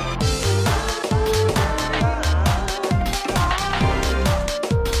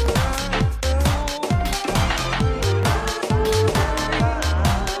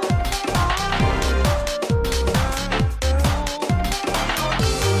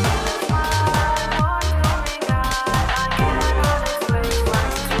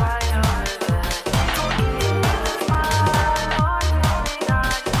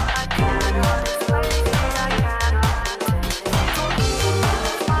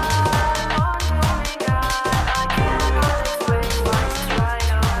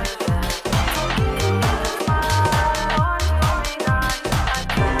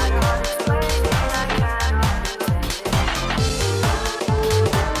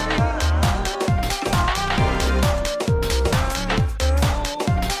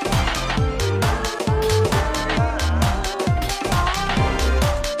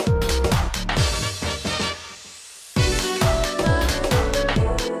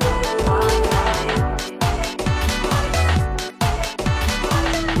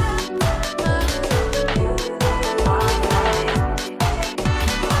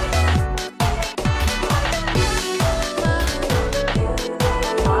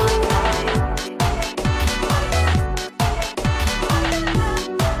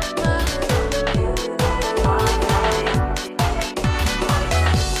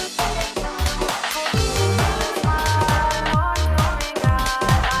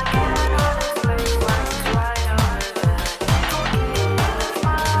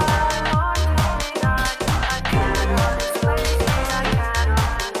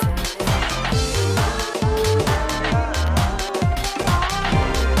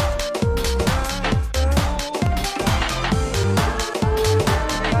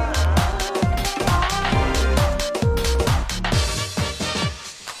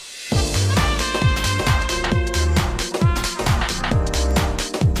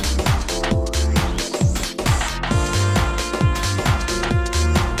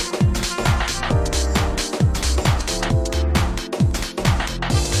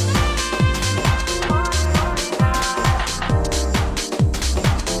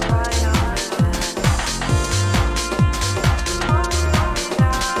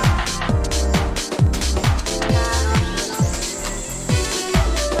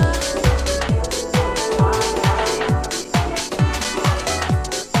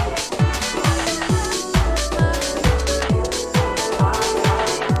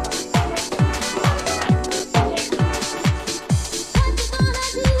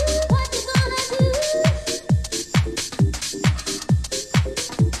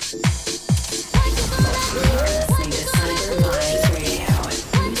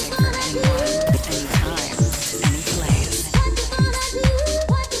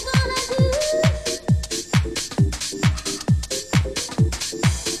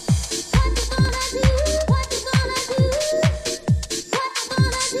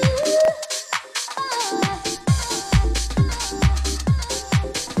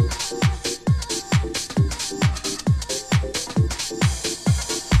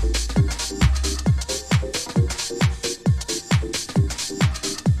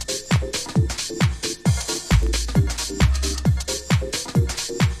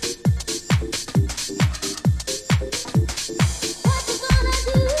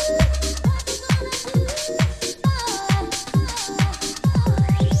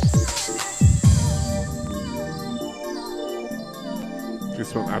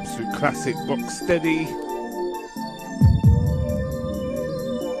 from absolute classic Rocksteady.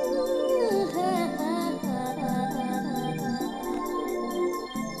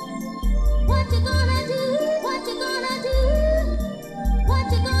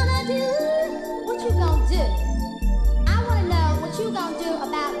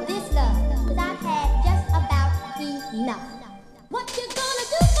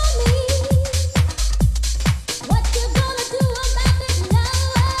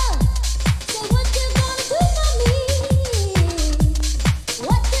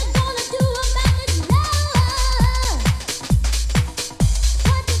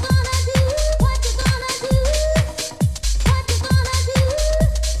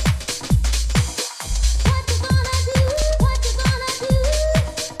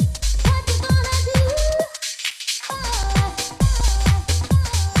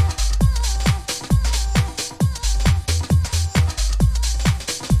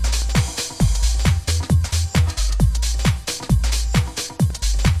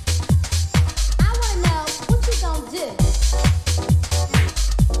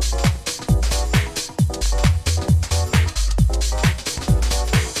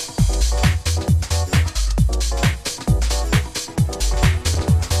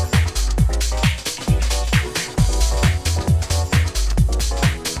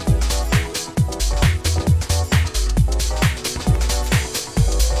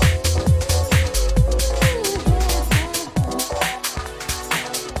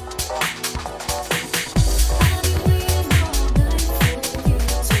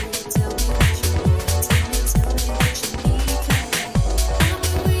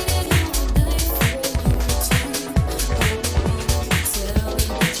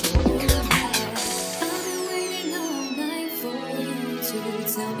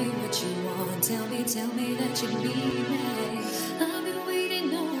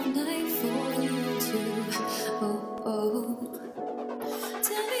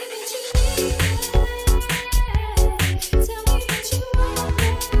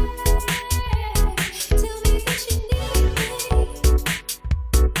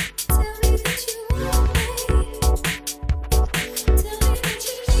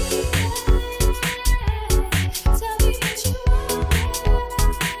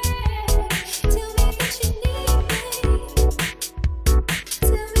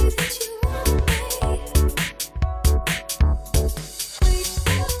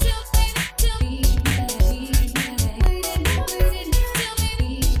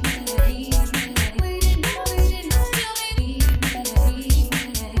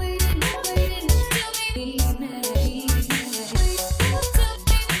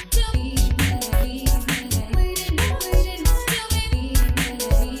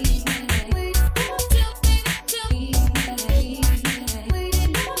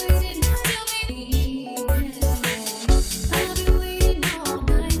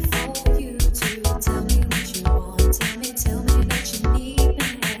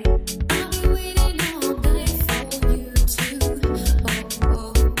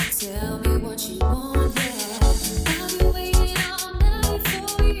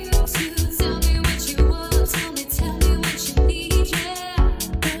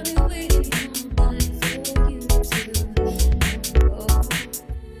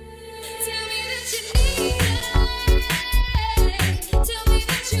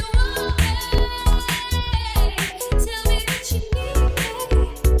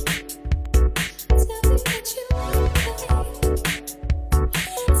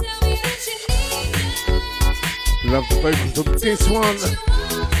 Love the vocals on this one.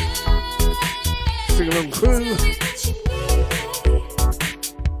 Sing along crew.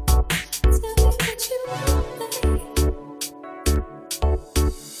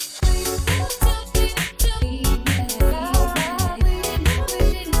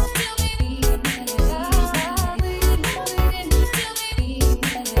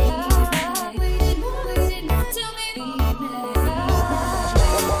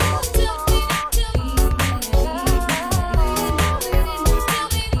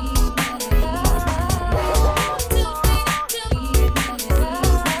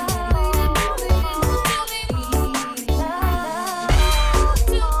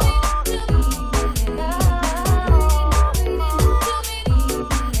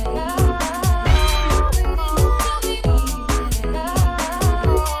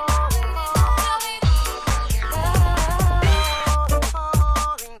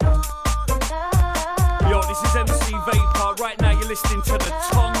 listening to the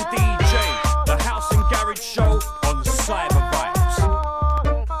Ton DJ, the House and Garage Show on Cyber Vibes.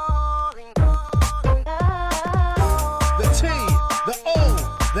 The T, the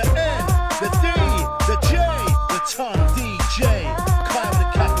O,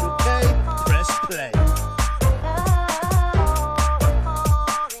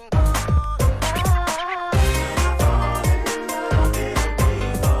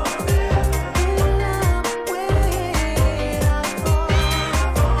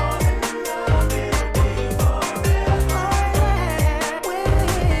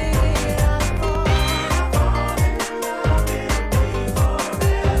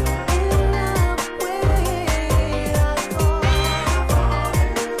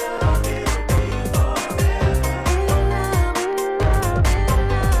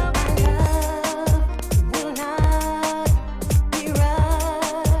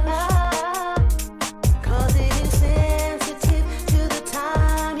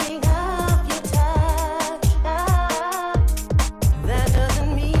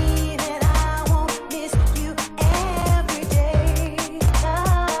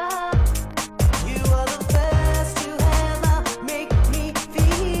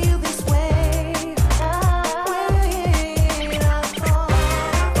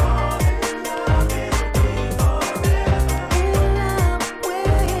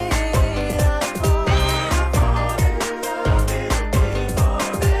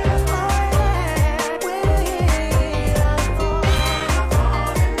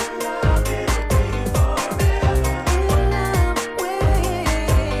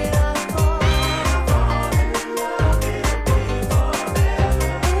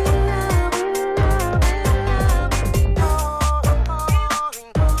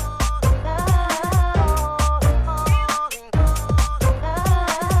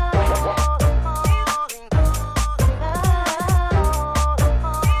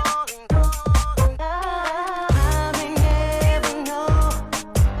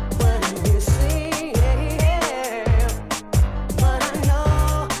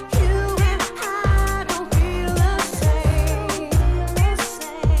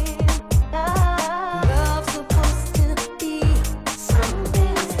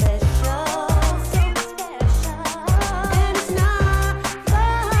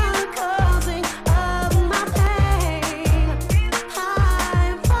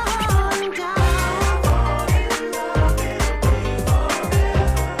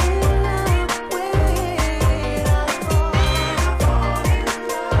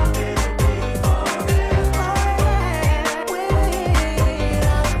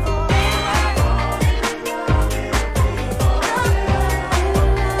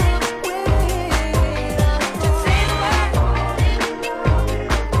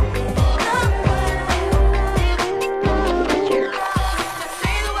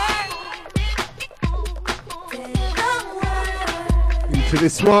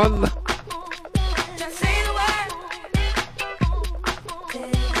 this one.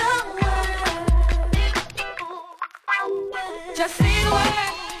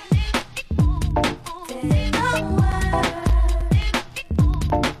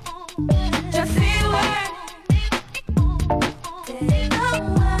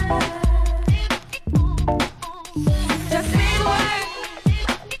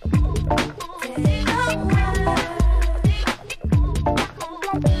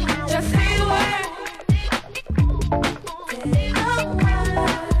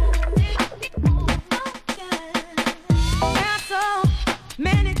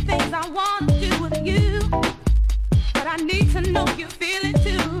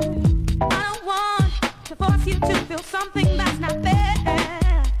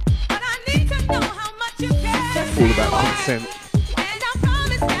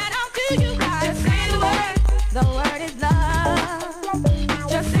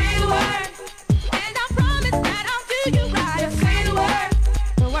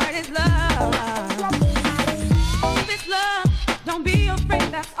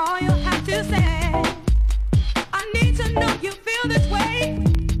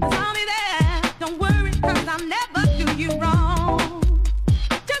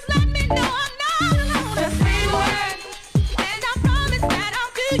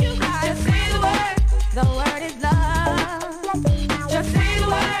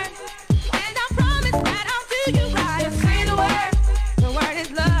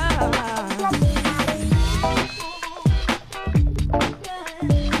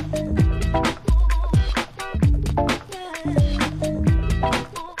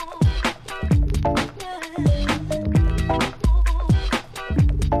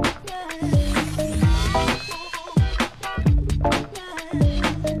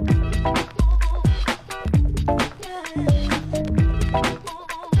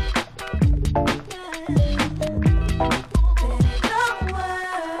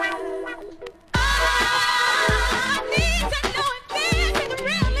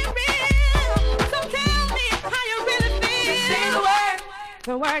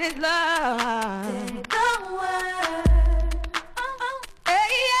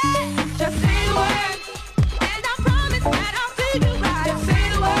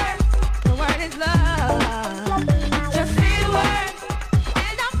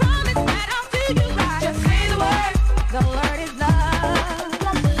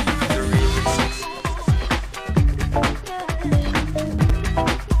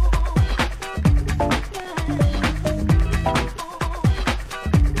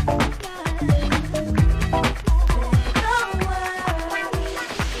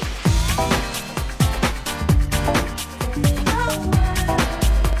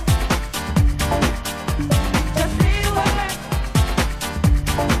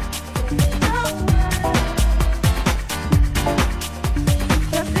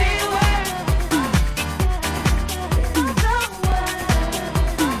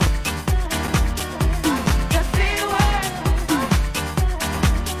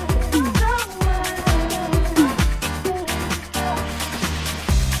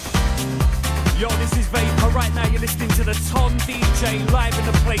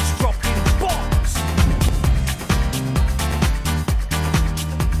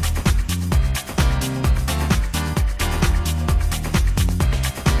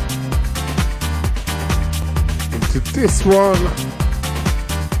 This one,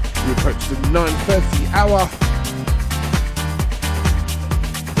 we approach the 9:30 hour.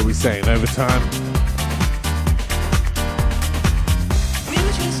 What are we saying, overtime?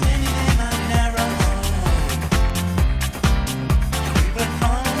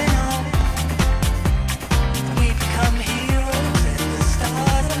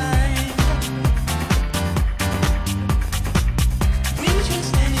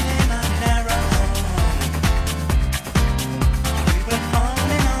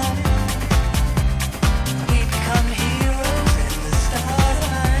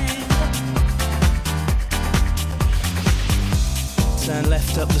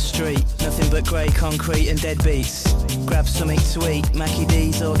 Concrete and dead beats. Grab something to eat, Mackie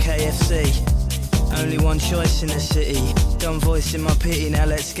D's or KFC. Only one choice in the city. Dumb voice in my pity, now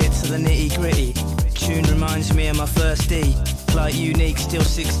let's get to the nitty gritty. Tune reminds me of my first D. Like unique, still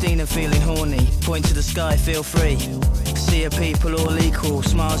 16 and feeling horny. Point to the sky, feel free. Sea of people all equal,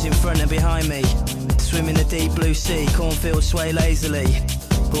 smiles in front and behind me. Swim in the deep blue sea, cornfields sway lazily.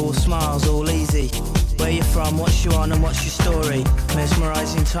 All smiles, all easy. Where you from, what's you on and what's your story?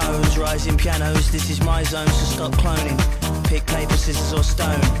 Mesmerising tones, rising pianos, this is my zone, so stop cloning. Pick paper, scissors or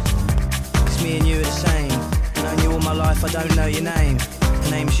stone. Cause me and you are the same. Known you all my life, I don't know your name.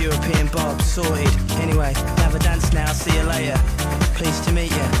 Her name's European Bob, sorted. Anyway, have a dance now, see you later. Pleased to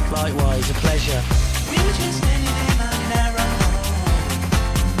meet you, likewise, a pleasure. We were just standing in my narrow home.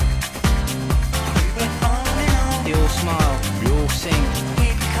 We went on and on. You all smile, you all sing. We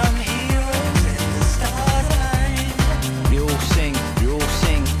become heroes in the starlight. You all sing, you all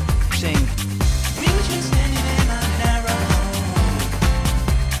sing, sing. We were just standing in my narrow home.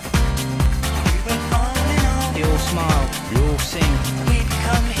 We went on and on. You all smile, you all sing. We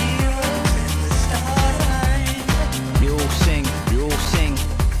become heroes in the starlight. You all sing, you all sing,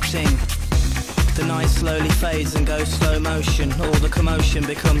 sing. The night slowly fades and goes slow motion. All the commotion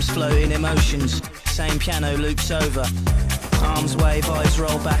becomes floating emotions. Same piano loops over. Arms wave, eyes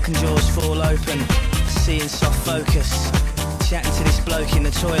roll back and jaws fall open. Seeing soft focus. Chatting to this bloke in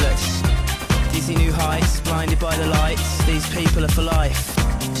the toilets. Dizzy new heights, blinded by the lights. These people are for life.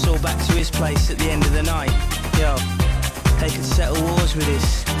 It's all back to his place at the end of the night. Yo, they could settle wars with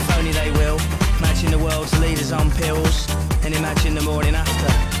this. If only they will. Imagine the world's leaders on pills. And imagine the morning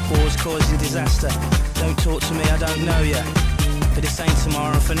after. Wars causing disaster. Don't talk to me, I don't know ya. But this ain't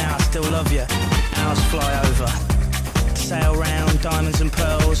tomorrow, and for now I still love ya. Hours fly over. Sail round, diamonds and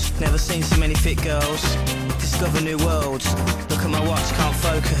pearls. Never seen so many fit girls. Discover new worlds. Look at my watch, can't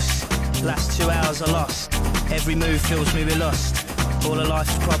focus. Last 2 hours are lost. Every move fills me with lust. All of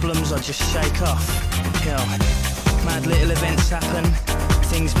life's problems I just shake off. Yo, mad little events happen.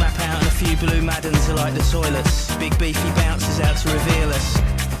 Things map out and a few blue Maddens are like the toilets. Big beefy bouncers out to reveal us.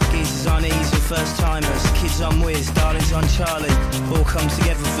 Geezers on ease and first timers. Kids on whiz, darlings on Charlie. All come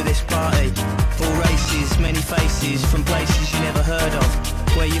together for this party. All races, many faces, from places you never heard of.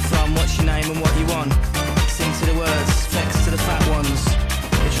 Where you from, what's your name and what you want. Sing to the words, flex to the fat ones.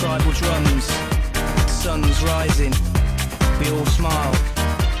 The tribal drums, sun's rising. We all smile,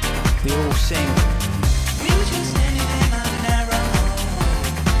 we all sing. We were just standing in my narrow home.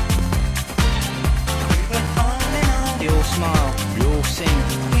 We went on and on. We all smile, we all sing.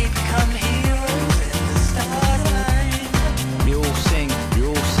 We become heroes in the starlight. We all sing, we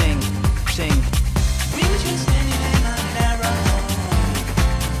all sing, sing. We were just standing in my narrow home.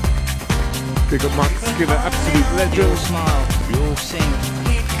 Big up Mark Skinner, absolute We all legend. smile, we all sing.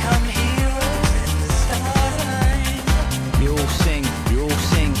 We become heroes in the starlight. We all sing, we all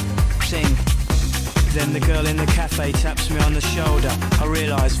sing, sing. Then the girl in the cafe taps me on the shoulder. I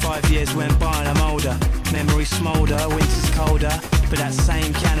realise 5 years went by and I'm older. Memories smoulder, winter's colder. But that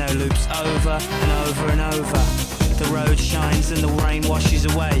same piano loops over and over and over. The road shines and the rain washes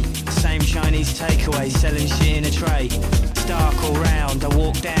away. Same Chinese takeaway selling shit in a tray. It's dark all round, I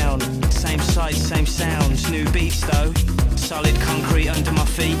walk down. Same sights, same sounds, new beats though. Solid concrete under my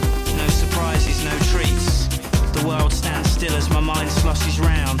feet. No surprises, no treats. The world stands still as my mind sloshes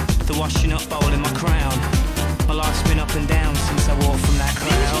round. The washing up bowl in my crown. My life's been up and down since I walked from that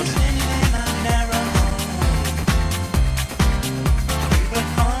crowd.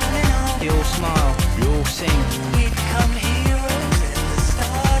 You all smile, you all sing. We become heroes in the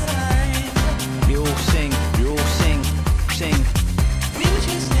starlight. You all sing, you all sing, sing. We were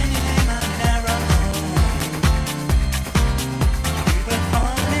just standing in my narrow home. We went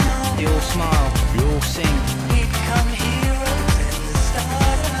on and on. You all smile, you all sing. We become heroes in the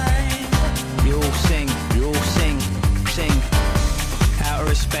starlight. You all sing, you all sing, sing. Out of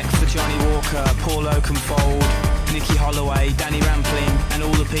respect for Johnny Walker, Paul Oakenfold, Nicky Holloway, Danny Rampling, and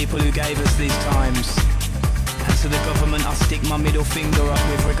all the people who gave us these times. And to the government I stick my middle finger up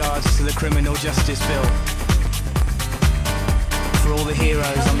with regards to the criminal justice bill. For all the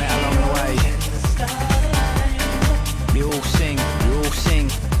heroes I met along the way. We all sing, we all sing,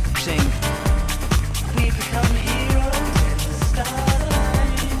 sing. We become heroes in the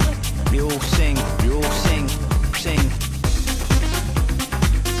starlight. We all sing, we all sing, sing.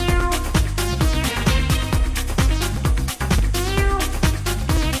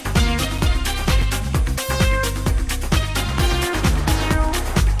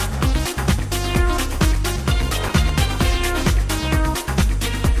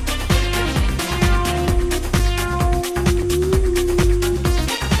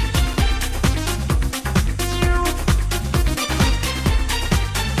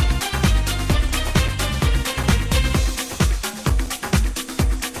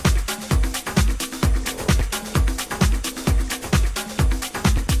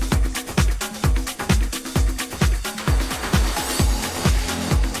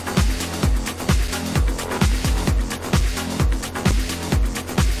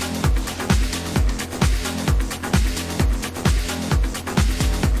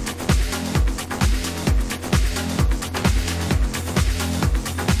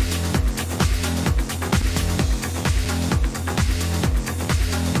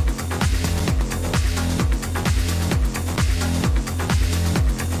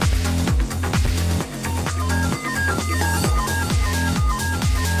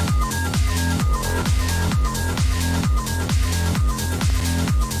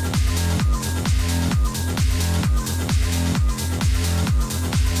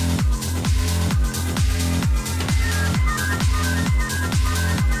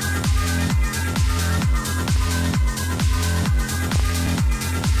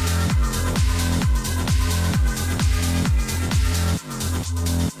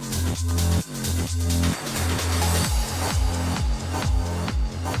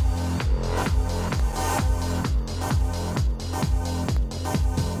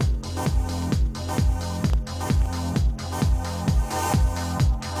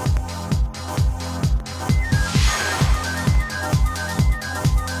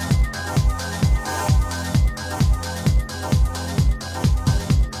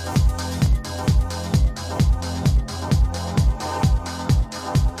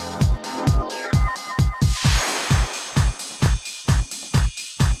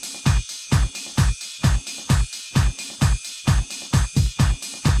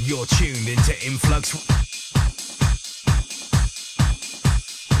 You're tuned into Influx.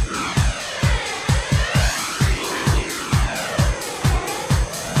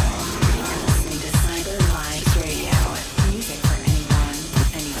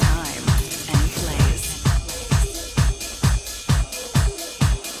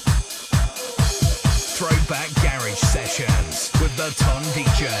 Throwback Garage Sessions with the Ton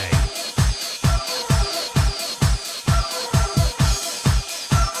DJ.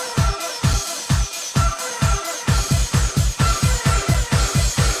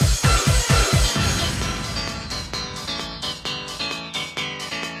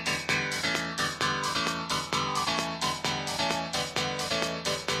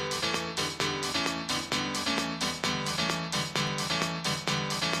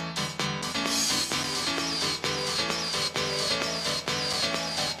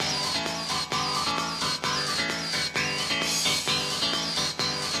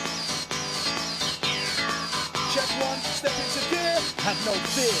 Have no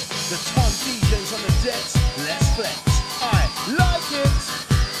fear, the Ton DJs on the decks, let's flex. I like it.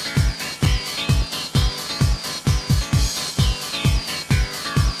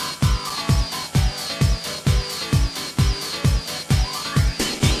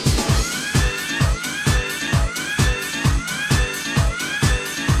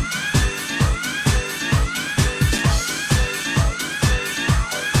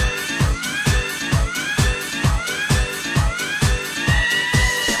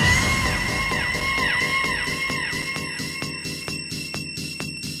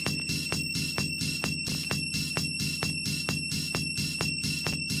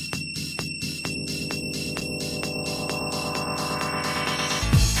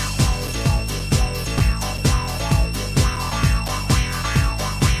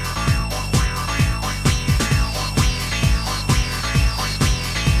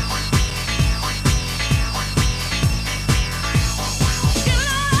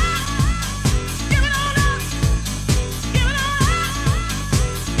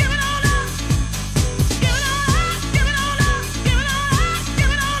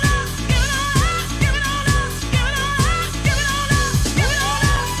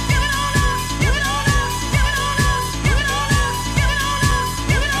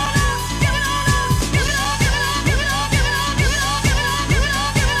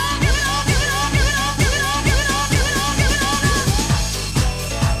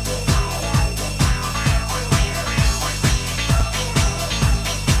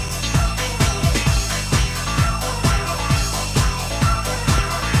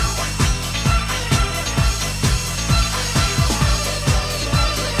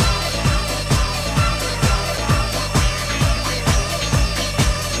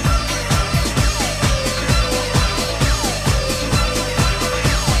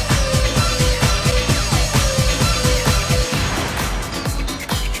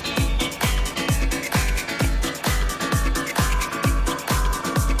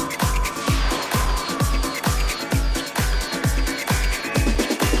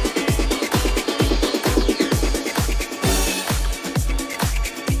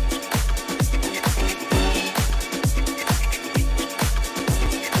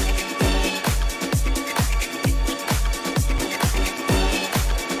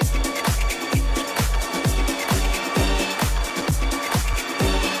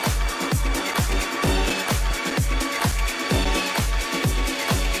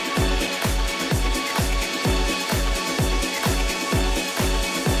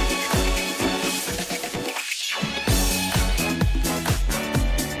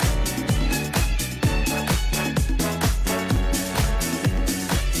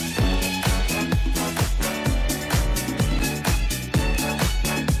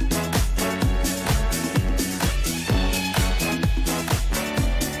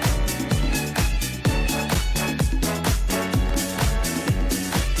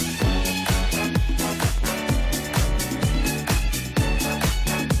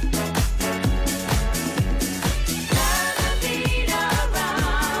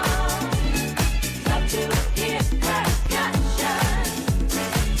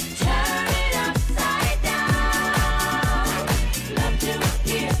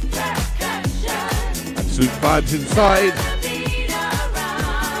 Vibes inside.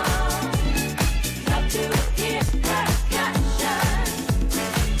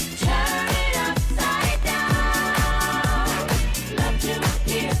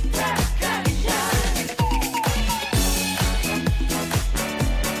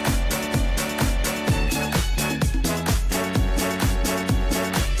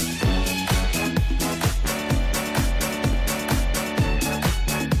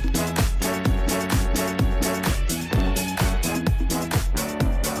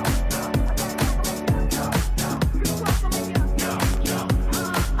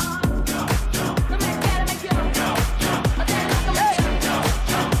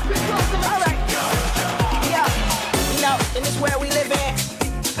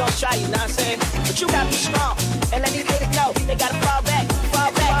 she gon' try, you know what I'm saying? But you gotta be strong and let these haters know they gotta fall back,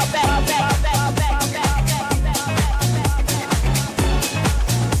 fall back, fall back, fall back, fall back, fall back, fall back.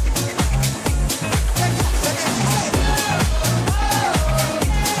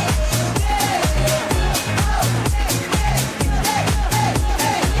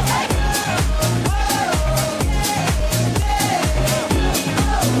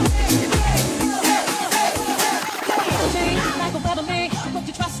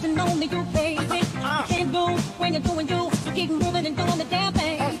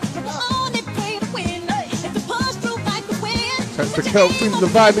 That's the Kel feeling the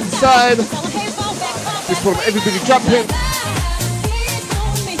vibe inside. This one, everybody jumping.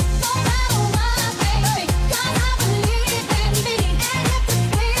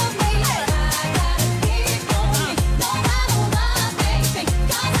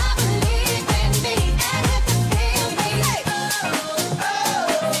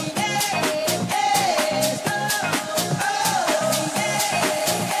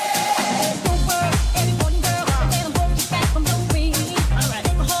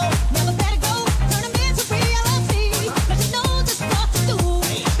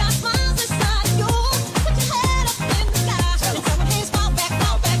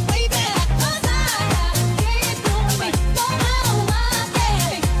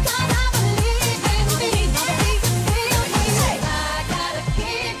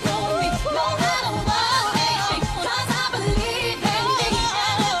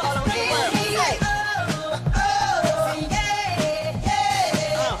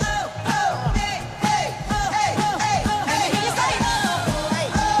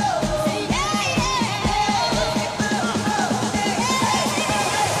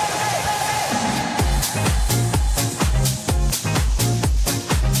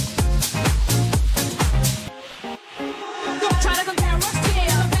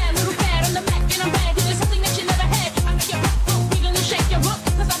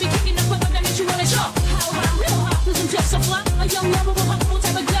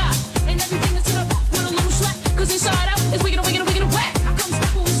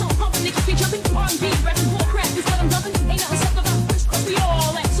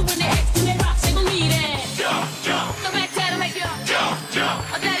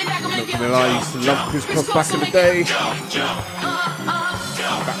 Back in the day, back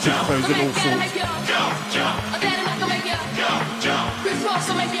to clothes and all sorts.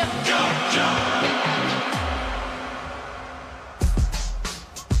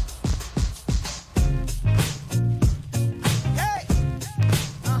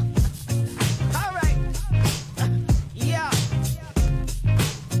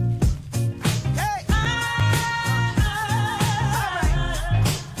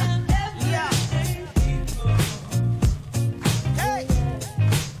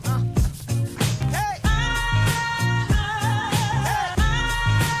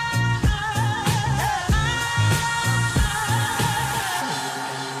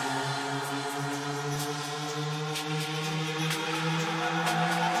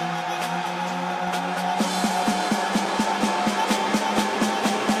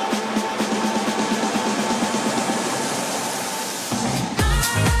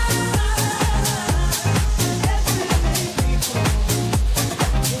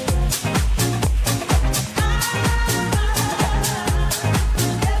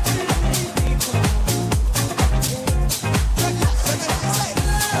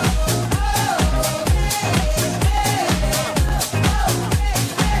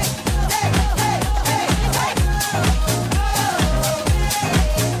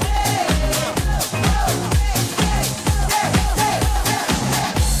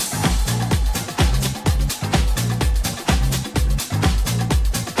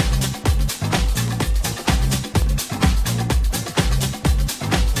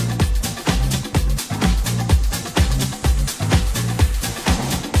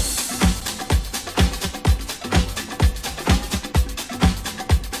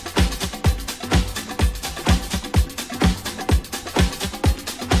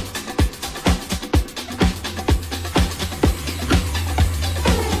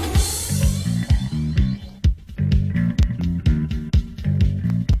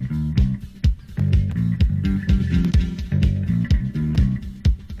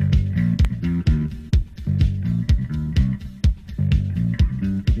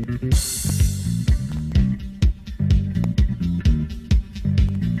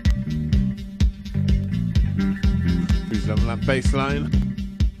 Bass line.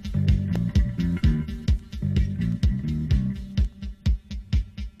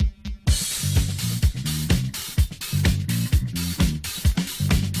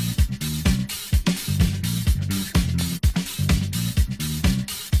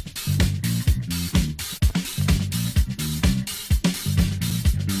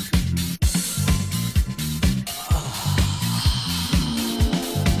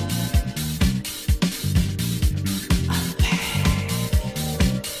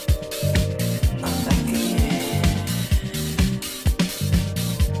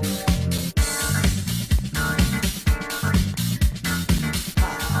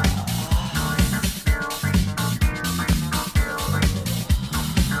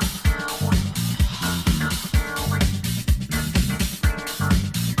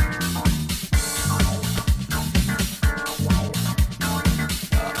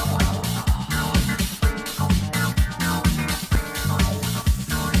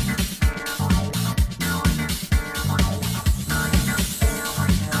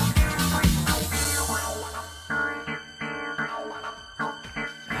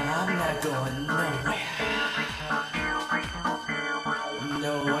 I'm not going nowhere.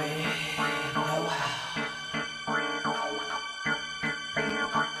 No way, no how.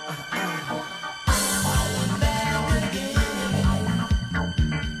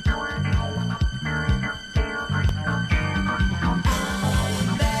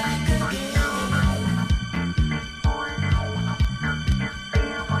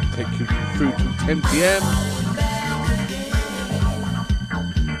 Take you through till 10 p.m.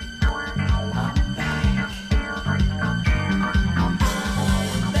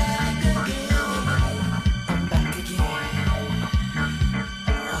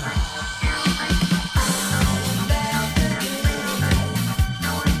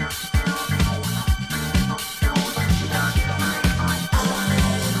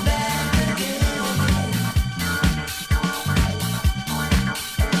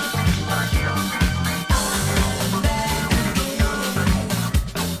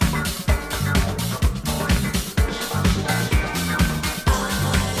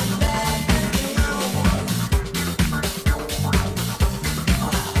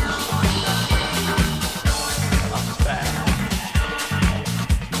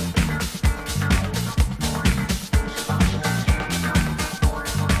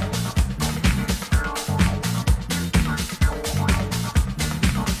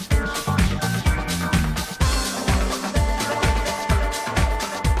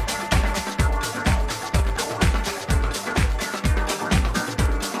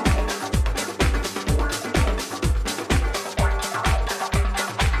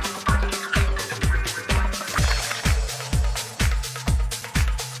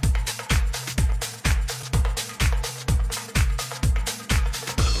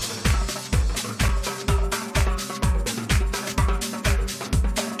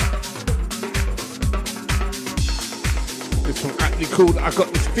 Called I Got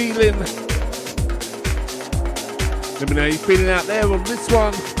This Feeling. Let me know how you're feeling out there on this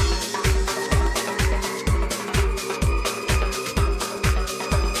one.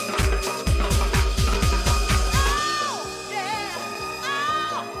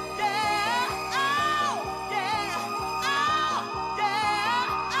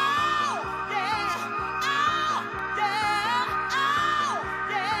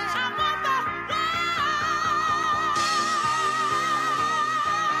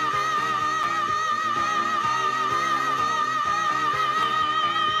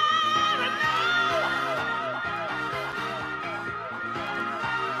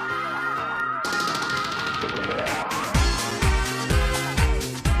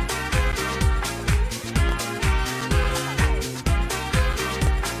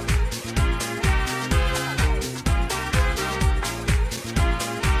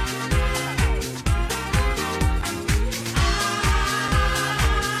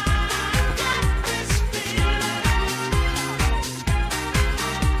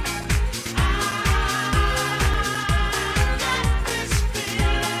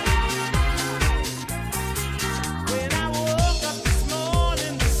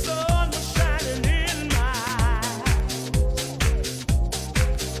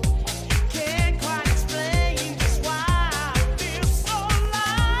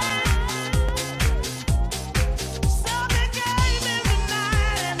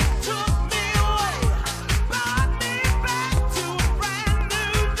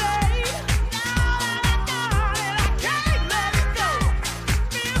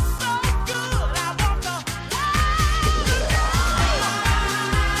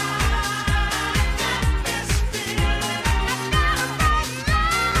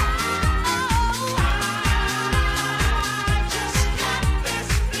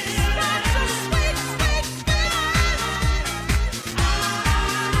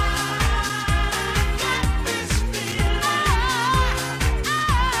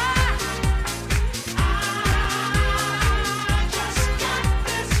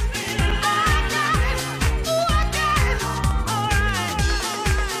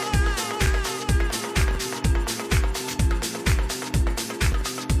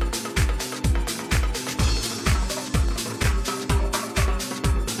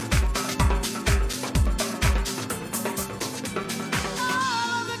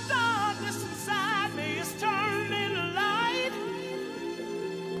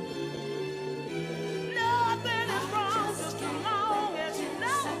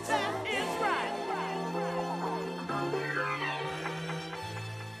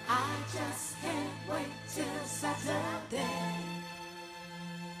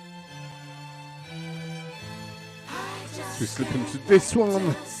 We slip into this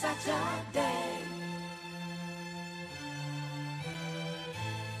one.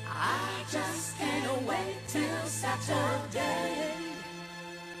 till Saturday.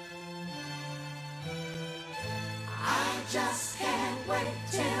 I just can't wait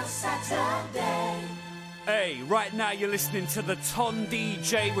till Saturday. Hey, right now you're listening to the Ton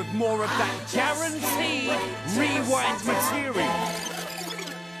DJ with more of that guaranteed rewind material.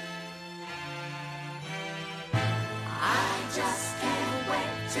 I just can't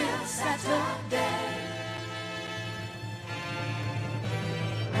wait till Saturday.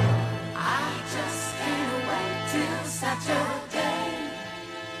 I just can't wait till Saturday.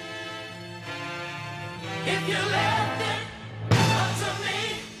 If you left it up to me,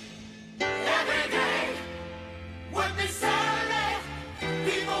 every day would be Saturday.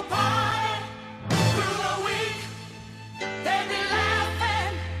 People party through the week. They'd be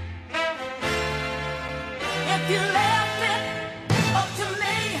laughing. If you left it up to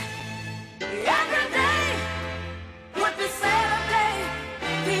me, every day would be Saturday.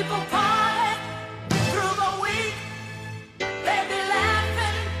 People party through the week. They'd be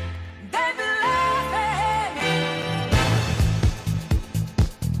laughing. They'd be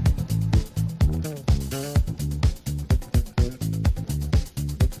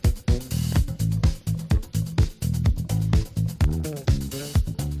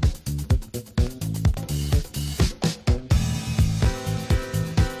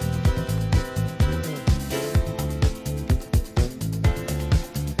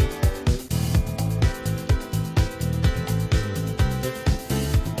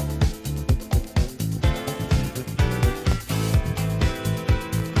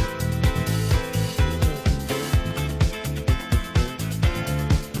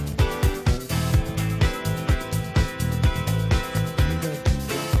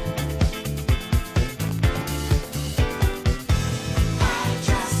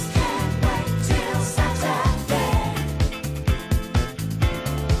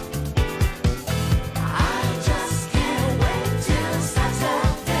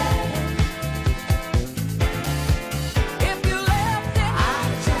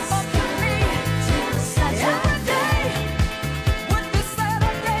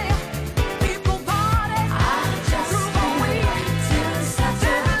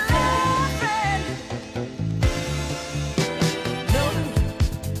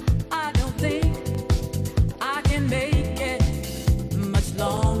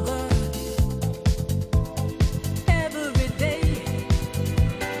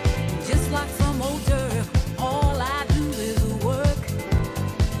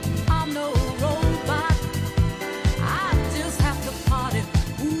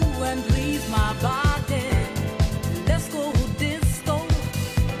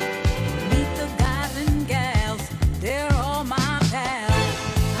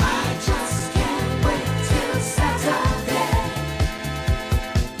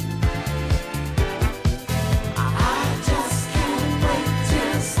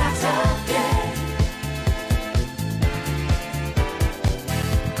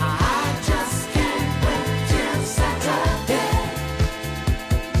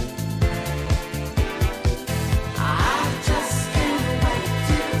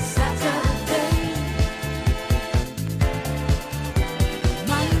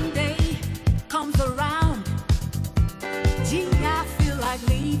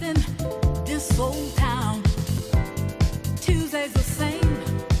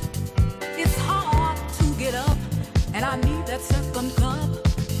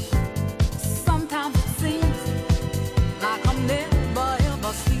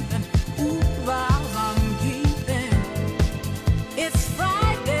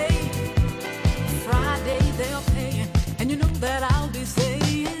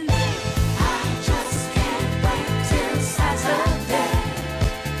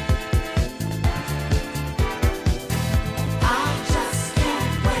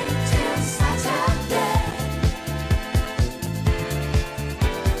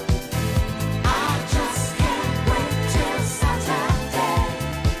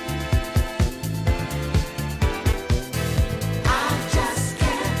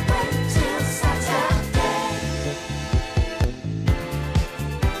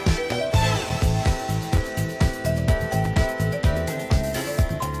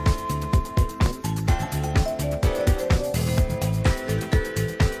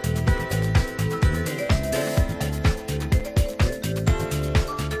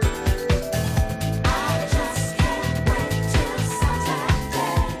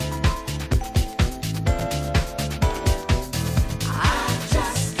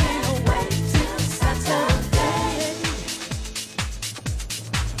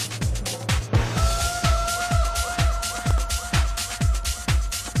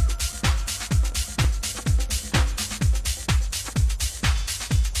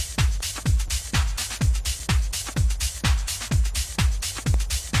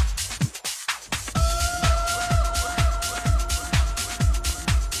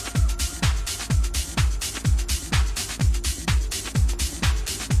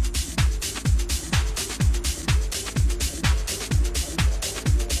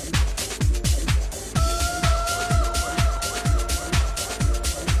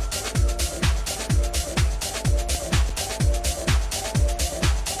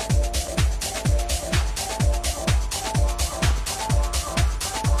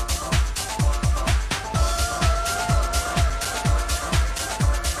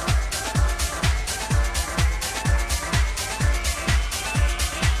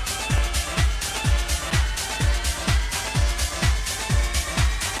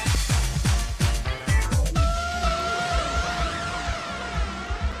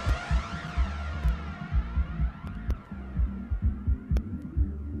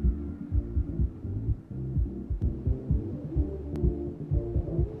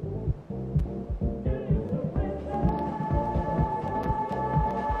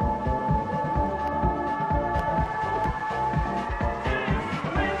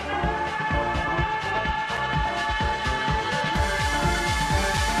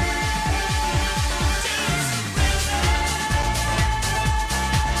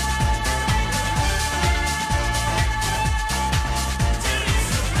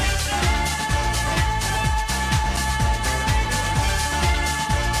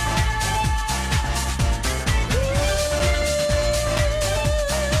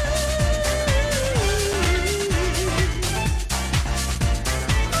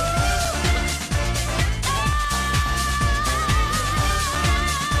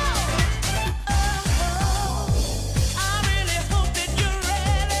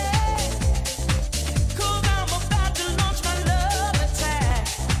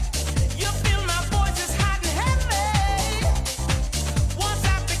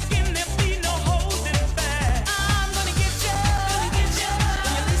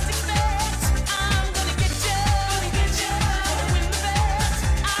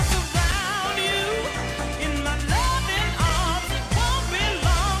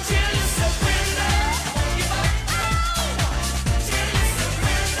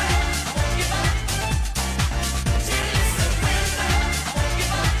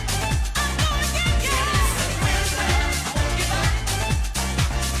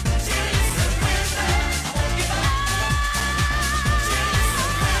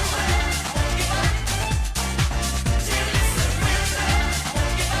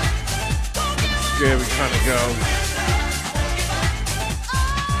scary kind of girls.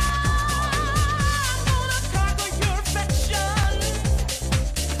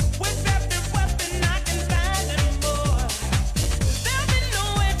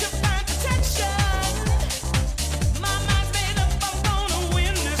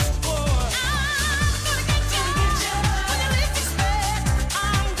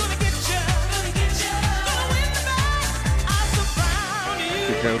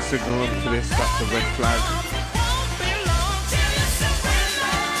 Girl signal on for this, that's a red flag.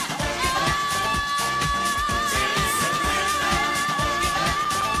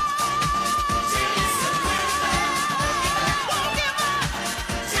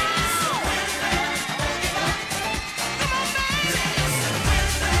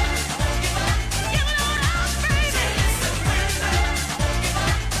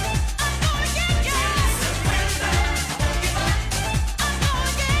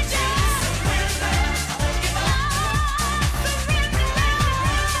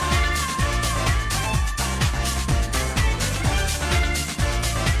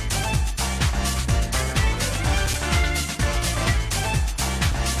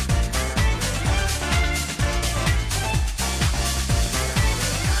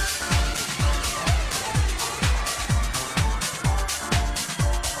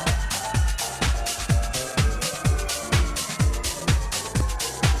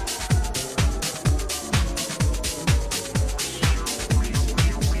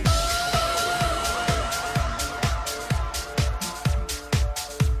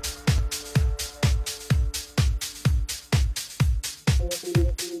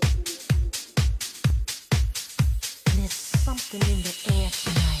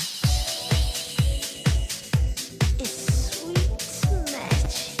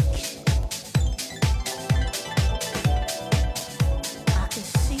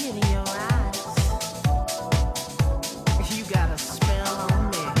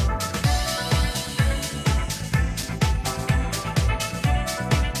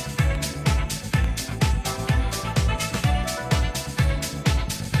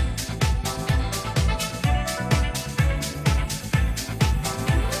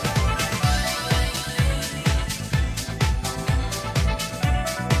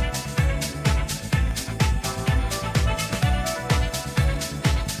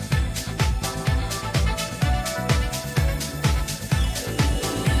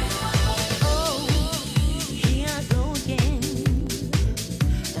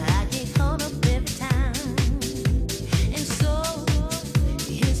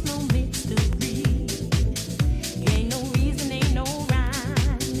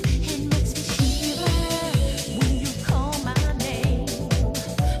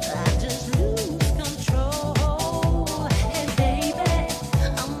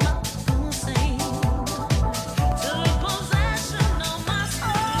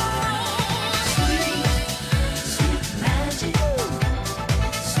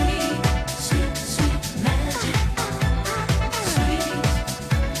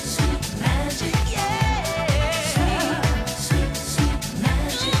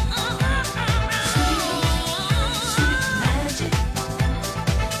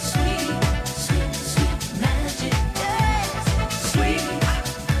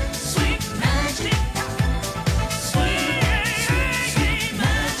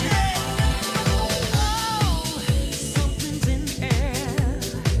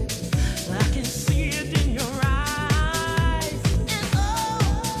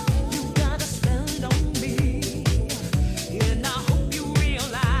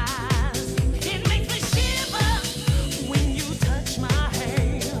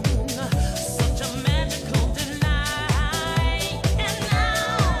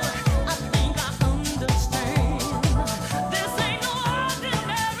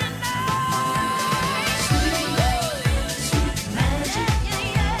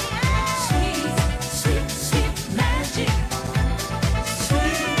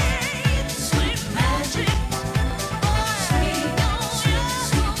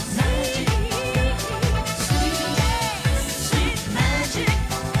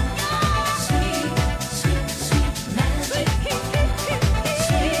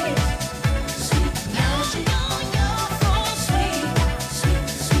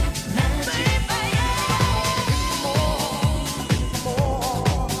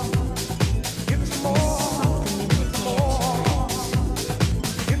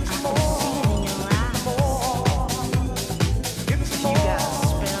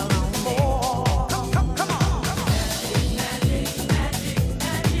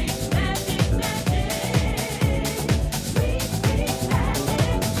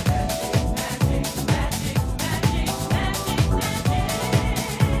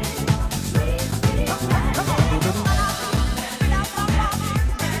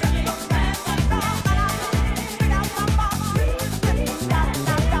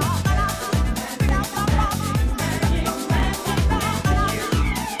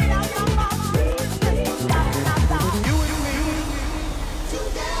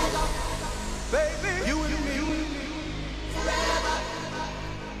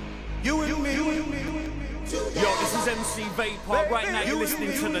 MC Vapor. Right now you're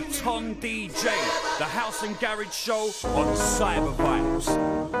listening to the Ton DJ, the House and Garage Show on Cyber Vibes.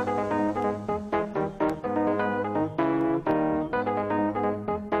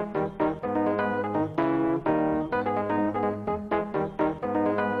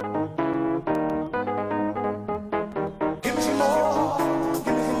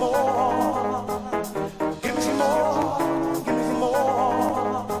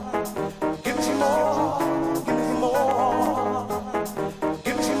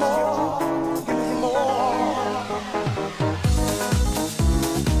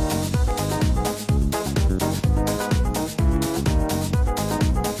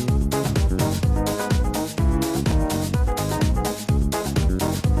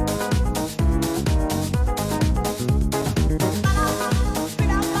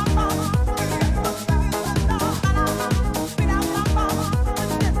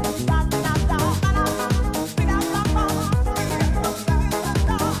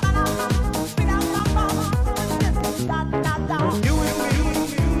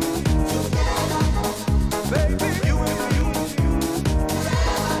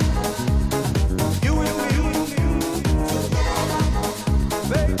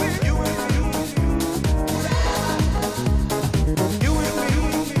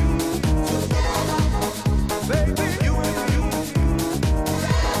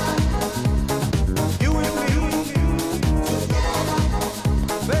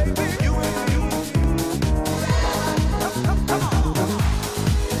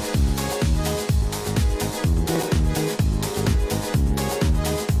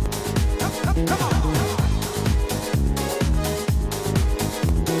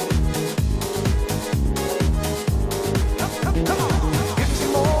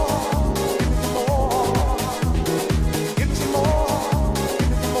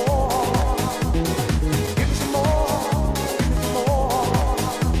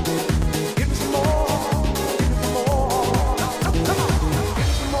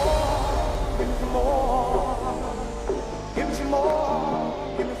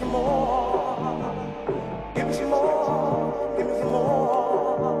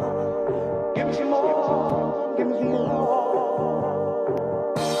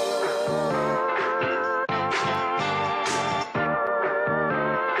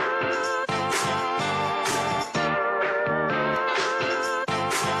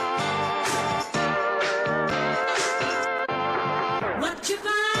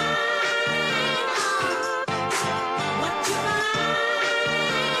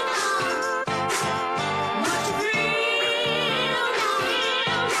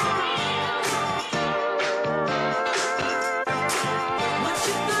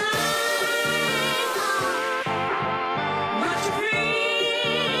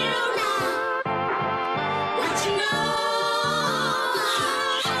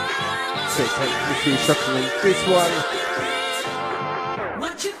 Through shuffling this one.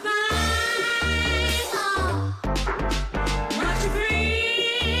 What you find, what you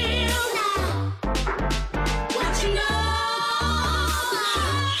feel now, what you know.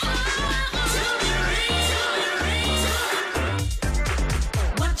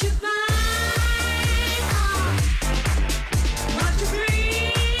 What you find, what you feel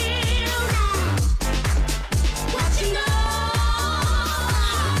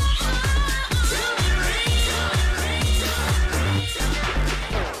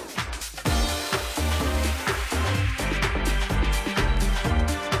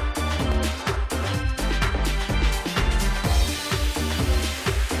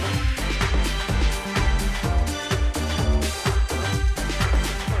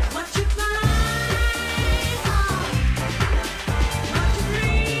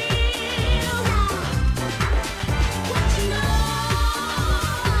now, what you know.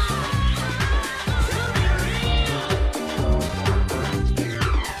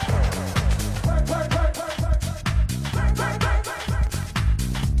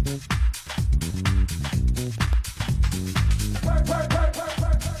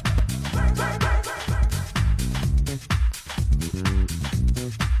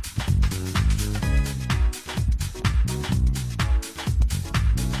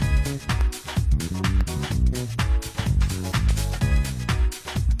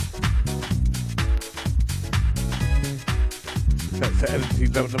 That's the energy,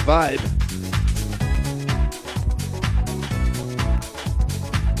 love the vibe.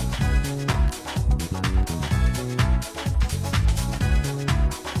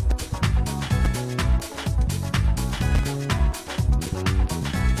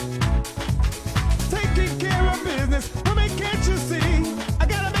 Taking care of business, woman, can't you see? I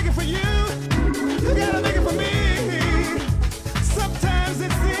gotta make it for you, you gotta make it for me.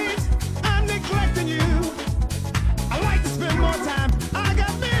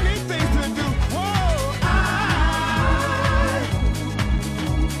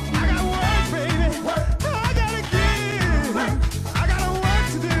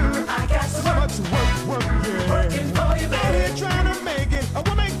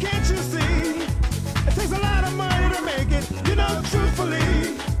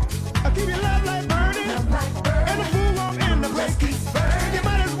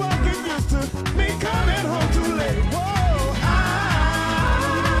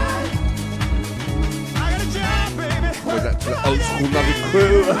 Old school loving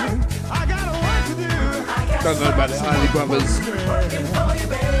crew. Don't know about the Isley Brothers.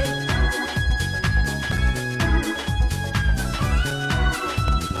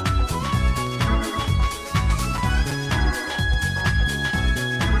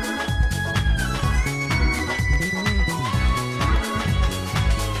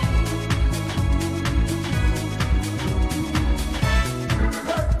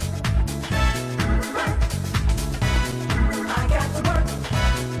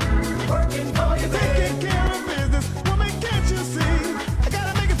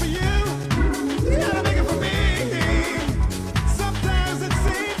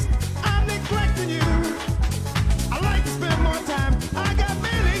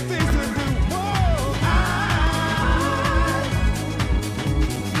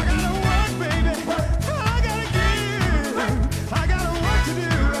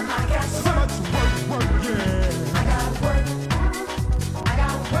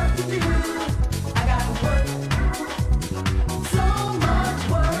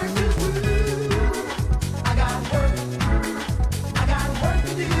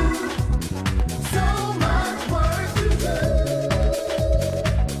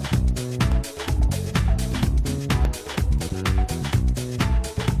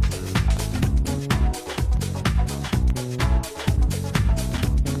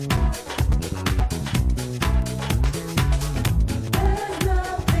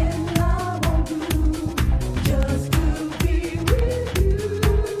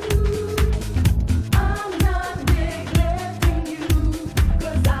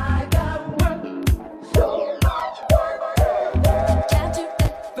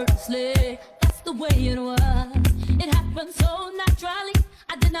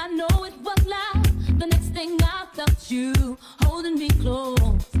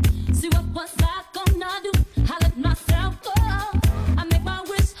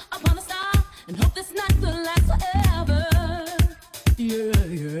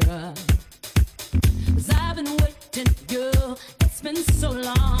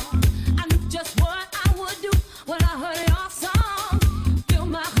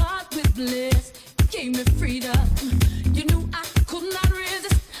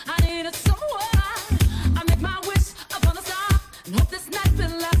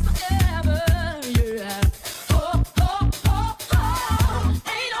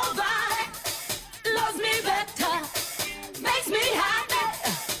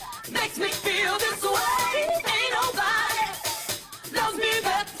 Makes me feel this way. Ain't nobody loves me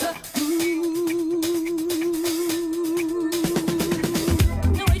better.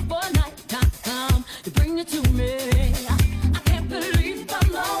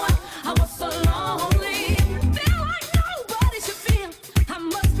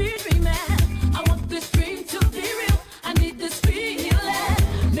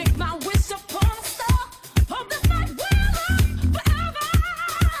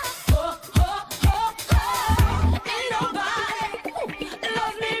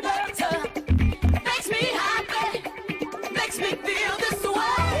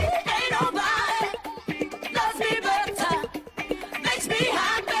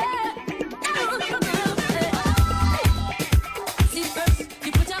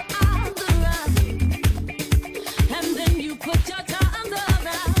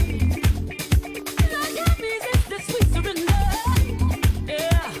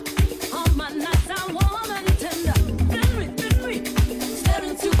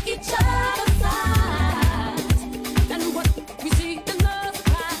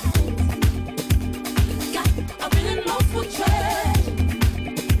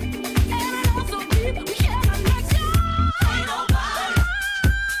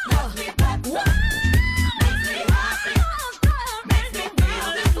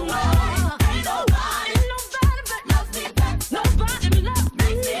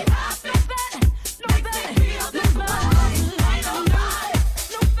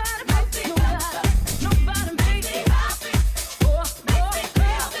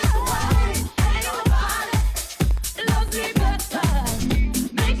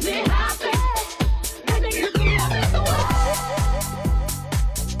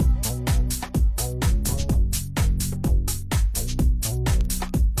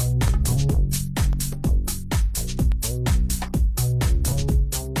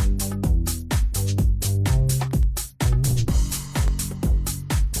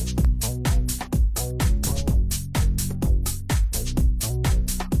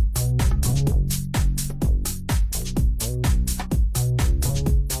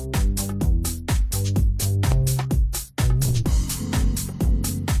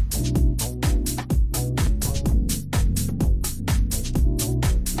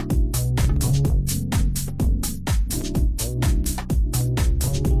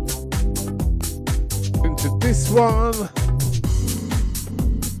 one.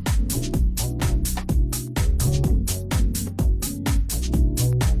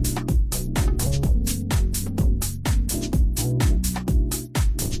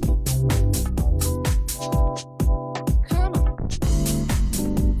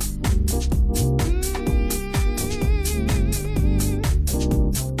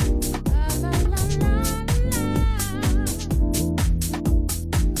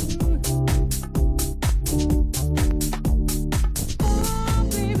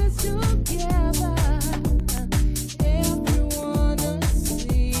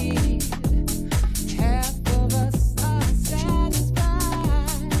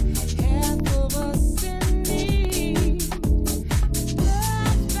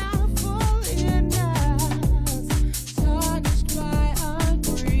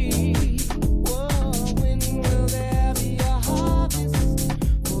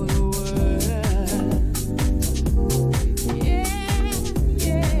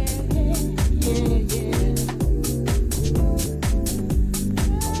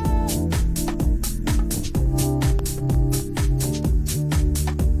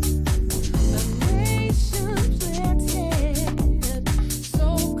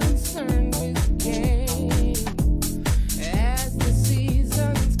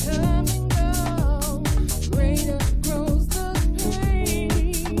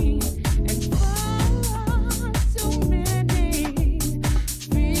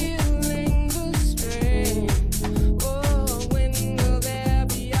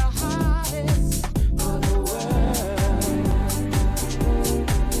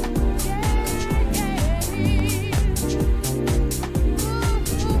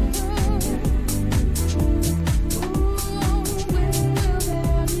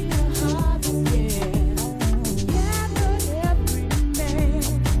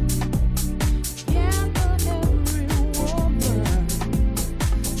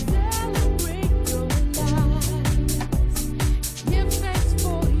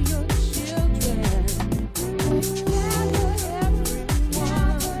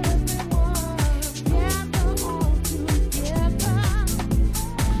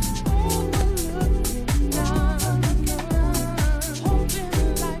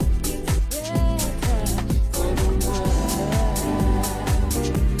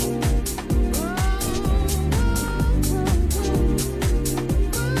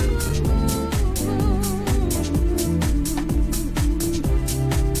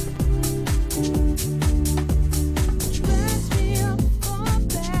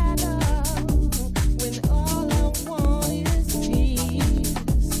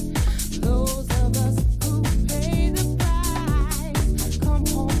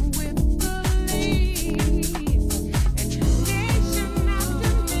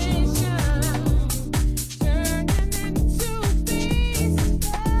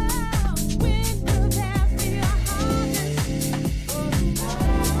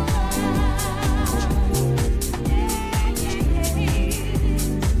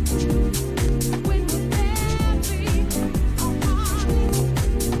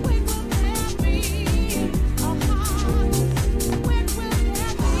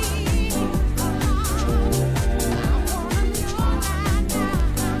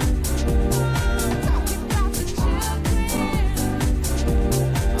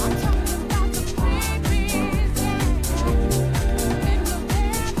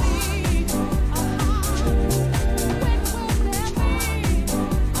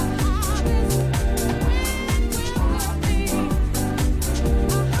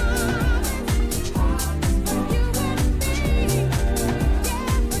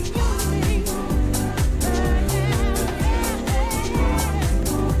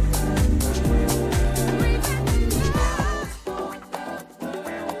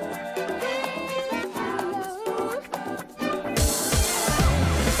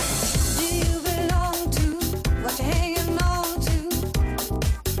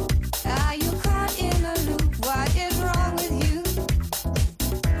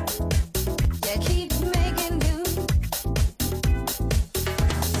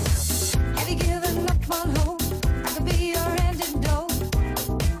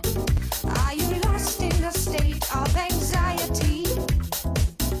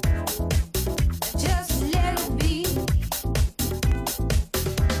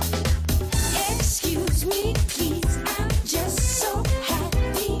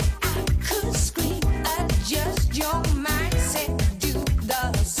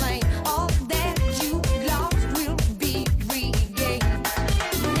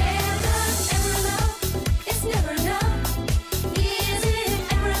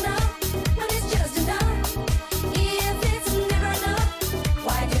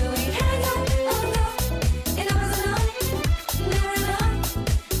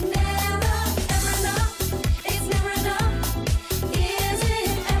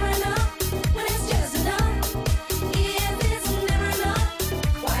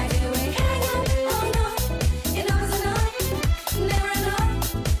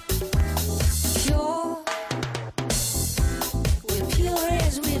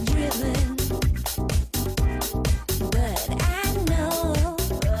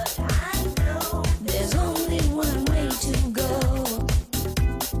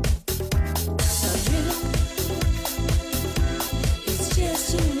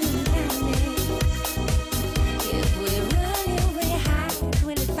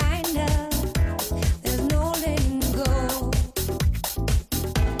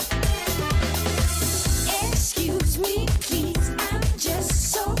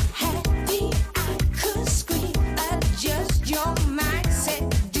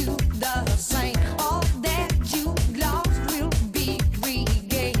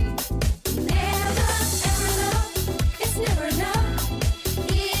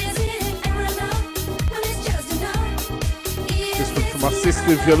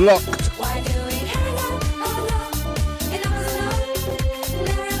 exclusive, you're locked.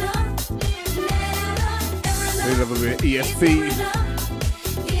 They love a bit of ESP.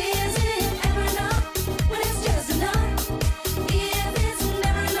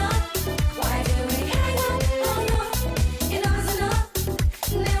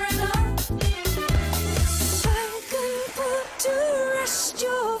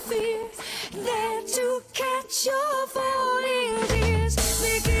 Your falling tears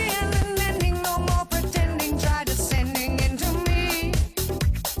begin and ending, no more pretending, try descending into me.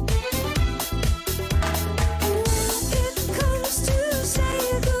 It comes to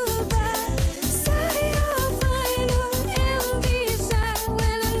say goodbye, say your final empty sigh.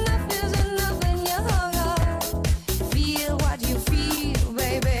 When enough is enough and you hung up, feel what you feel,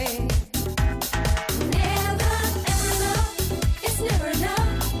 baby. Never ever enough, it's never enough.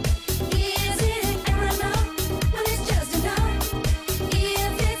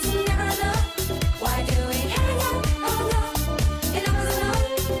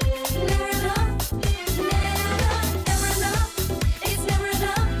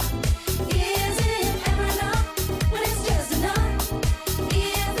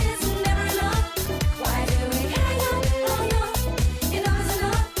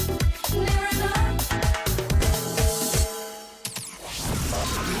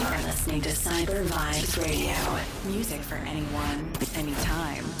 Cyber Vibes Radio. Music for anyone,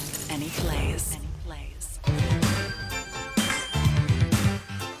 anytime, any place.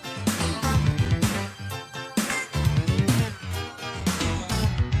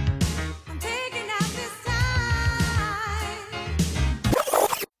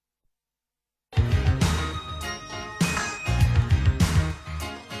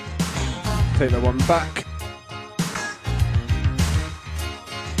 Take that one back.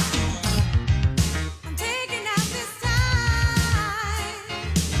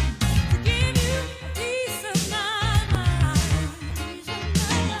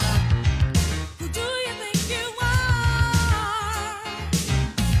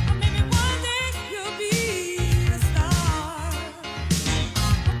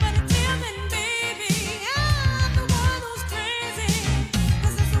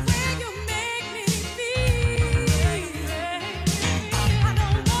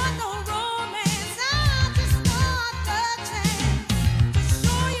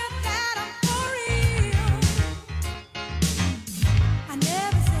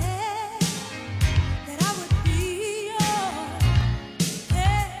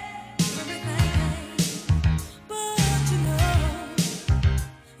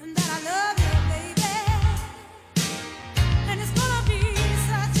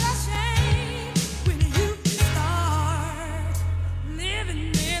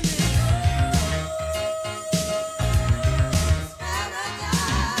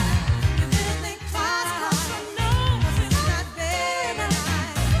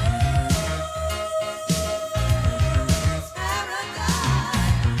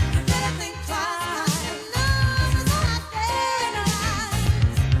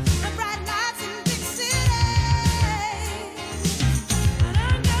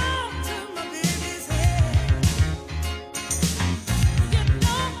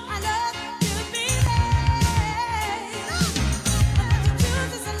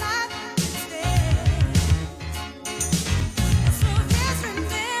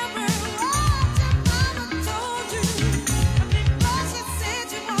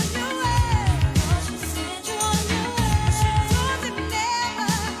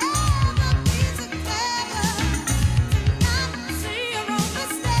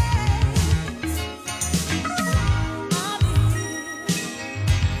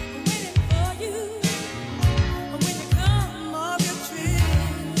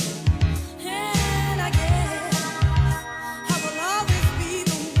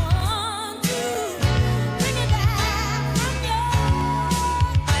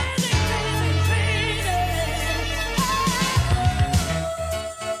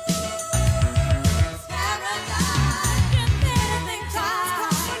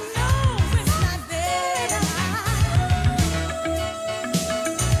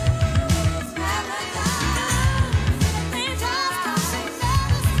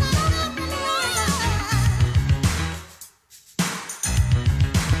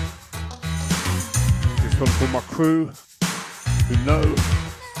 one for my crew who know.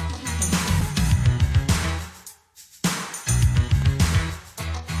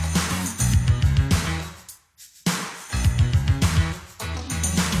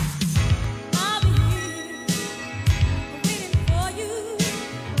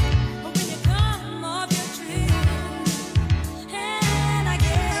 And I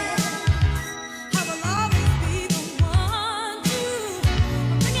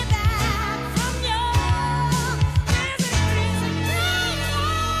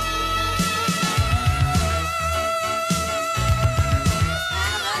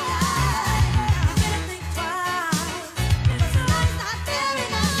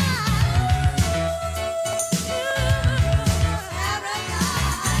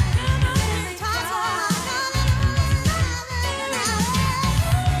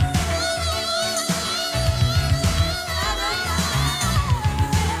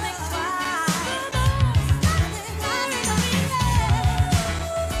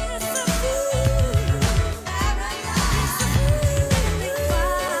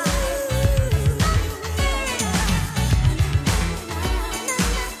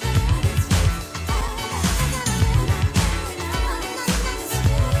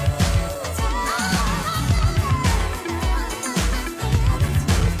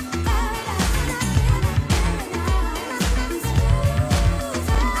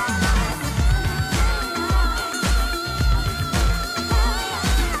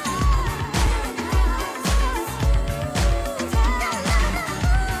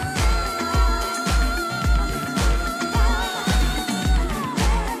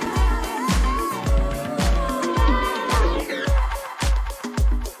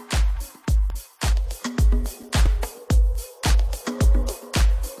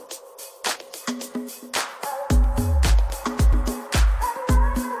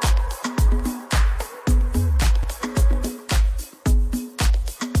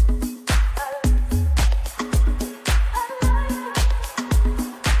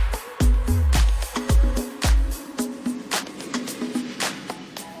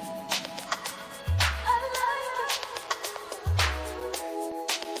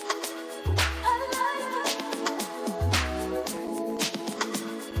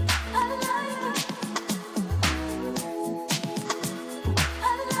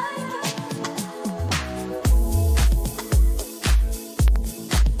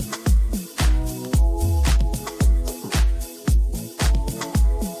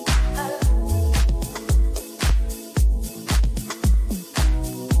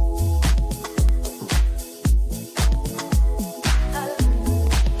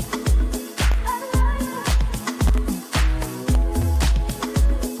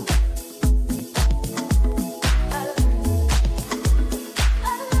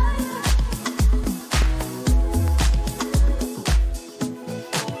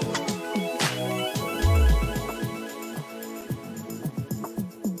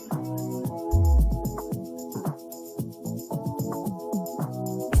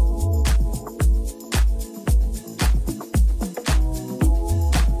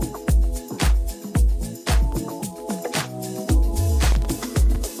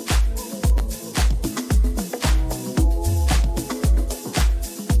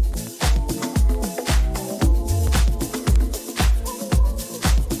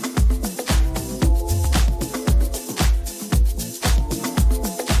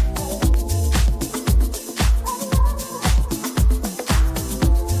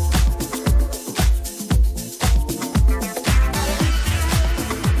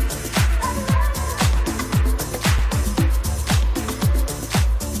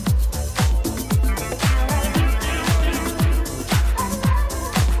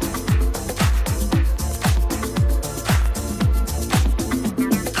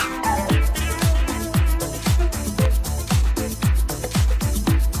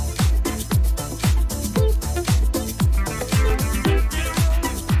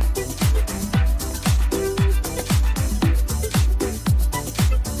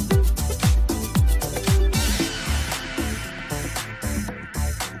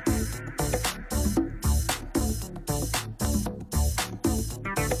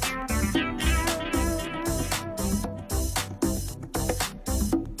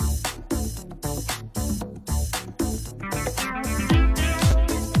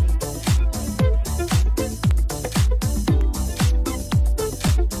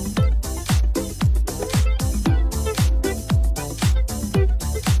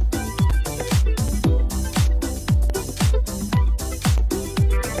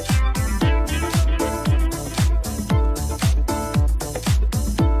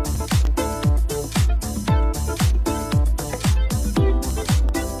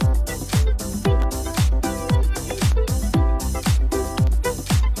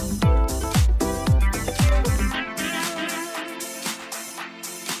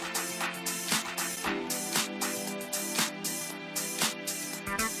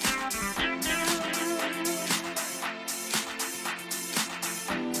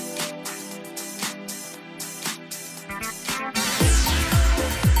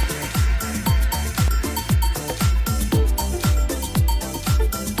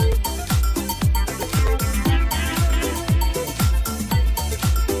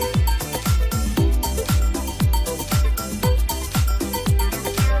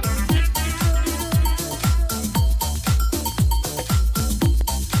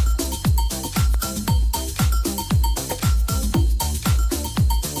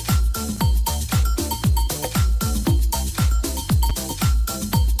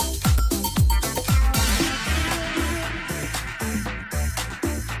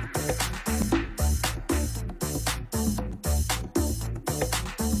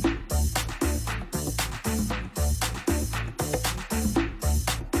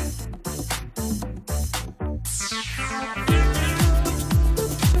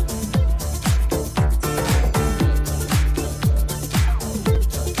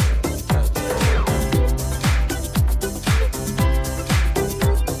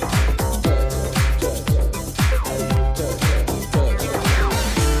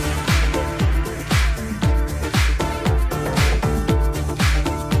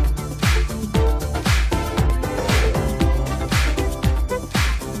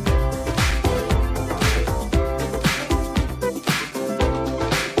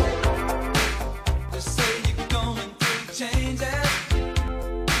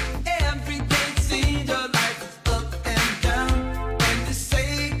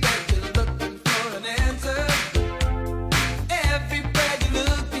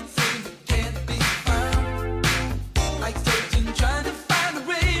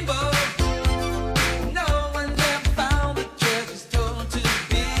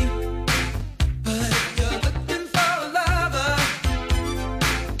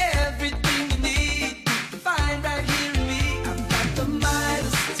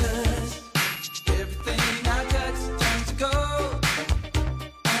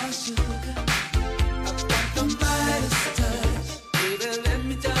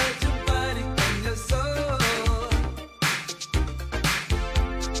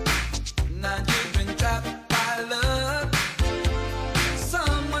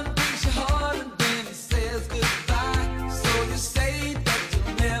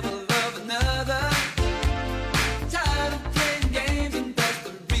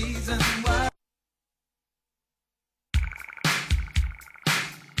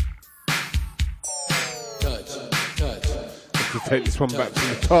take this one back from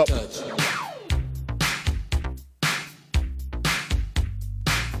the top.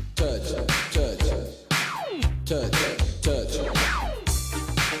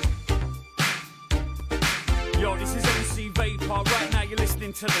 Yo, this is MC Vapor. Right now you're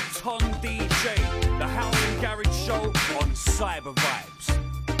listening to the Ton DJ, the House and Garage Show on Cyber Vibes.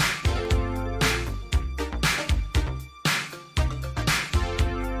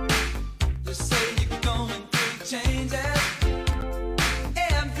 You say you're going through changes.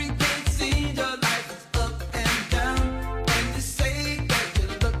 Every day it seems your life is up and down. And you say that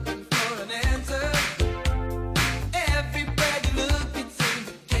you're looking for an answer. Everywhere you look, it seems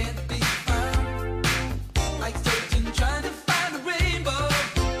it can't be found. Like searching, trying to find a rainbow.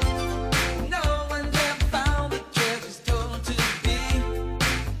 No one's ever found the treasure's told to be.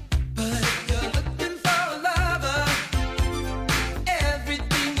 But if you're looking for a lover,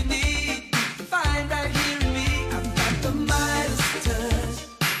 everything you need you can find right here in me. I've got the Midas touch.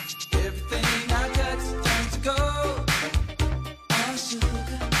 Everything I touch turns to gold. Oh,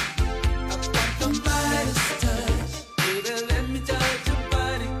 sugar. I've got the Midas touch. Baby, let me touch your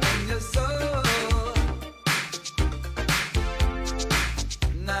body and your soul.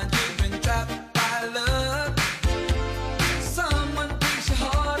 Now you've been trapped by love. Someone breaks your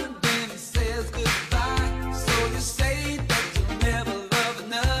heart and then he says goodbye. So you say that you'll never love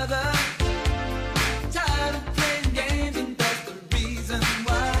another. Tired of playing games and that's the reason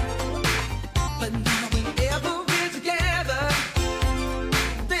why. But now whenever we're together,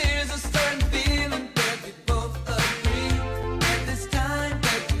 there's a certain feeling that we both agree. At this time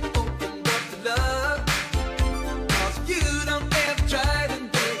that you opened up to love. 'Cause you don't ever try and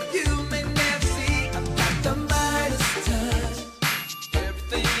baby, you may never see. I've got the Midas touch.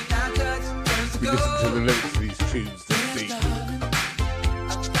 Everything I touch turns to You listen to gold. the lyrics of these tunes, they're deep,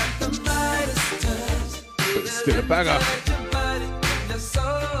 The Midas touch. but it's still a banger. Touch your body and your soul.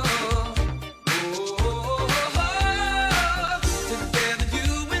 Together you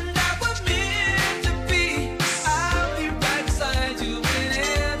and I were meant to be. I'll be right beside you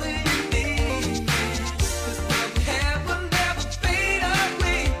whenever you need me. 'Cause love we have will never fade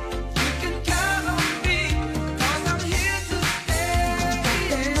away. You can count on me, 'cause I'm here to stay.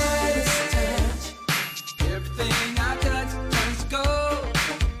 The Midas touch. Everything I touch turns to gold.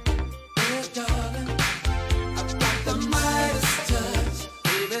 Yeah, darling. I've got the Midas touch.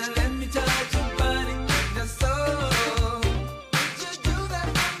 Baby, let me touch your body and your soul. Would you do that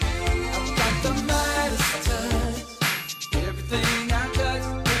for me? I've got the Midas touch. Everything I touch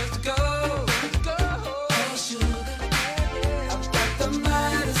turns to gold. Oh, sugar. I've got the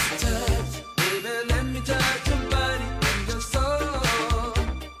Midas touch. Baby, let me touch your body and your soul.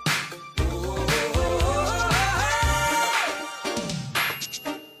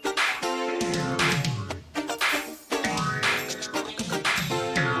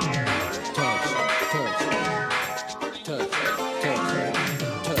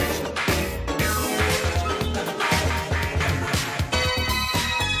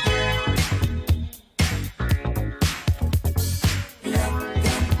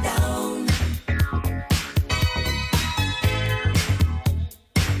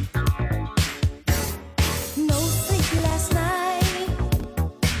 No sleep last night.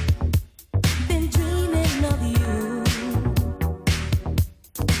 Been dreaming of you.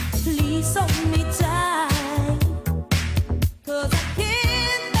 Please hold me tight. 'Cause I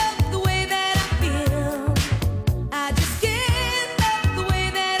can't love the way that I feel. I just can't love the way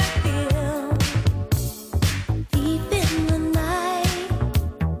that I feel. Deep in the night,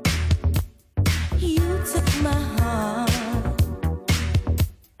 you took my heart.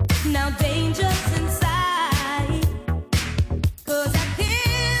 Now danger's inside. 'Cause I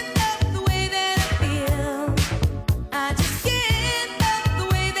can't love the way that I feel. I just can't love the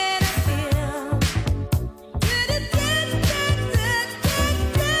way that I feel.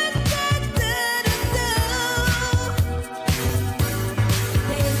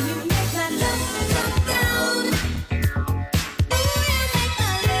 Then you make my love come down. Ooh, you make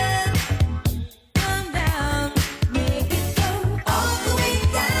my love come down. Make it go all the way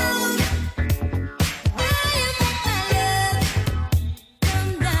down.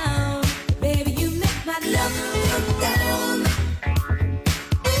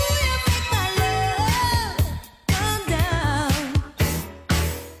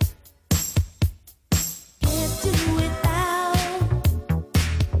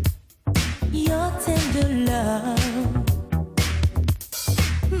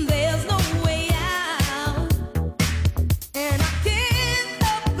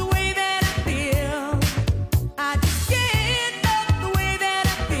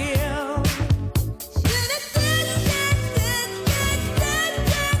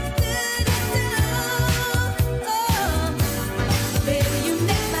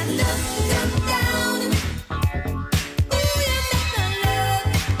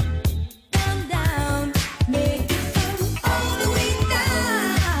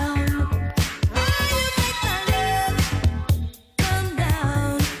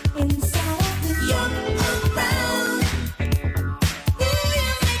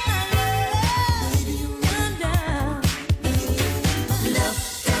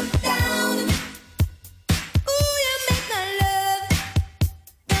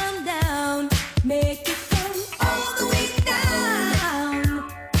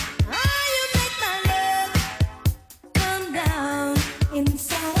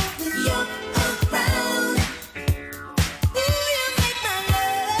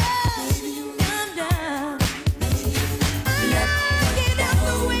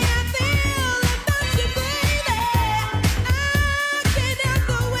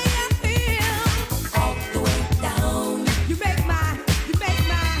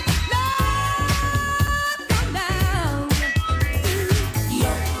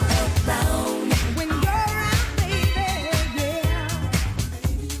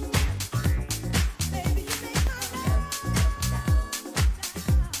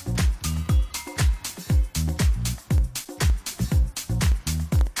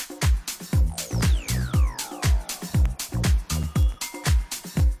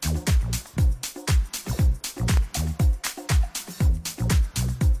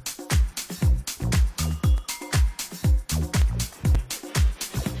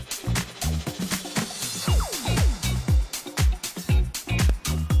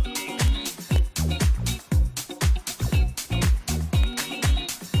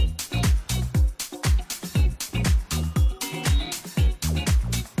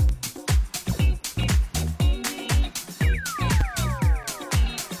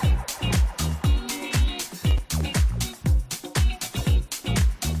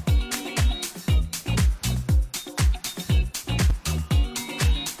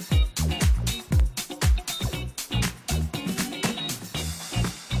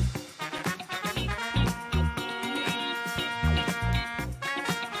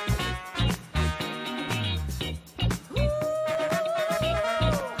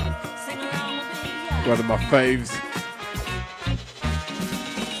 One of my faves.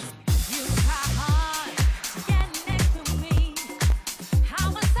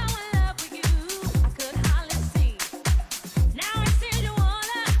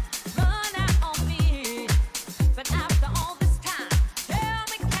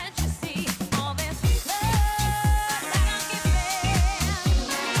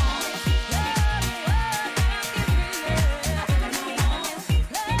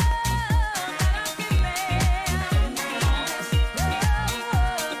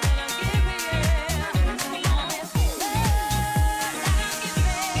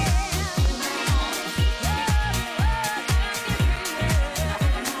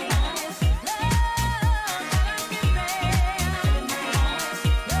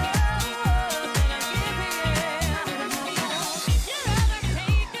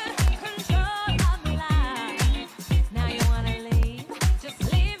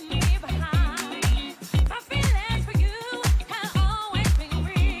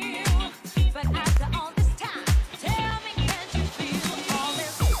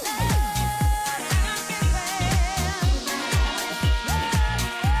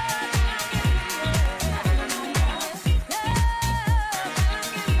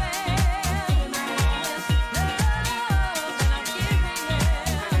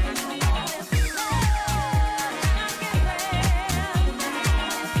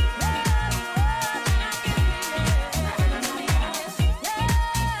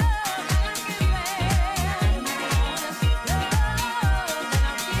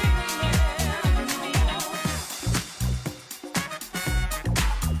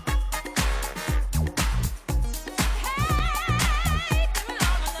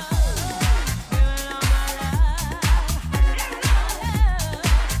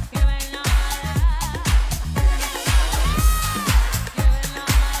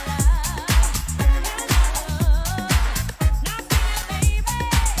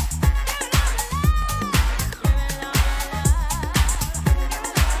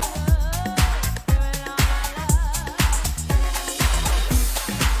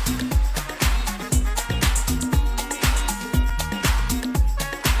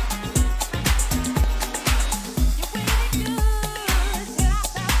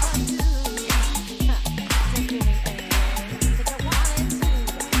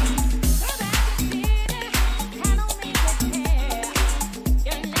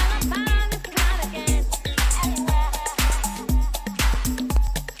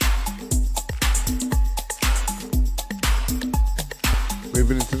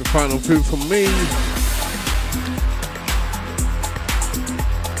 Final two from me.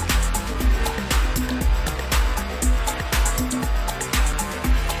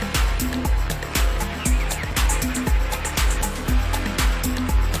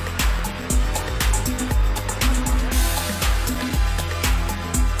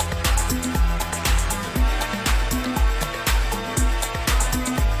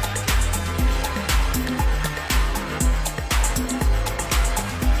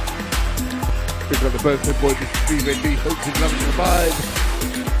 Got the birthday boy, this is Steve D. Hopes he's loving the vibe.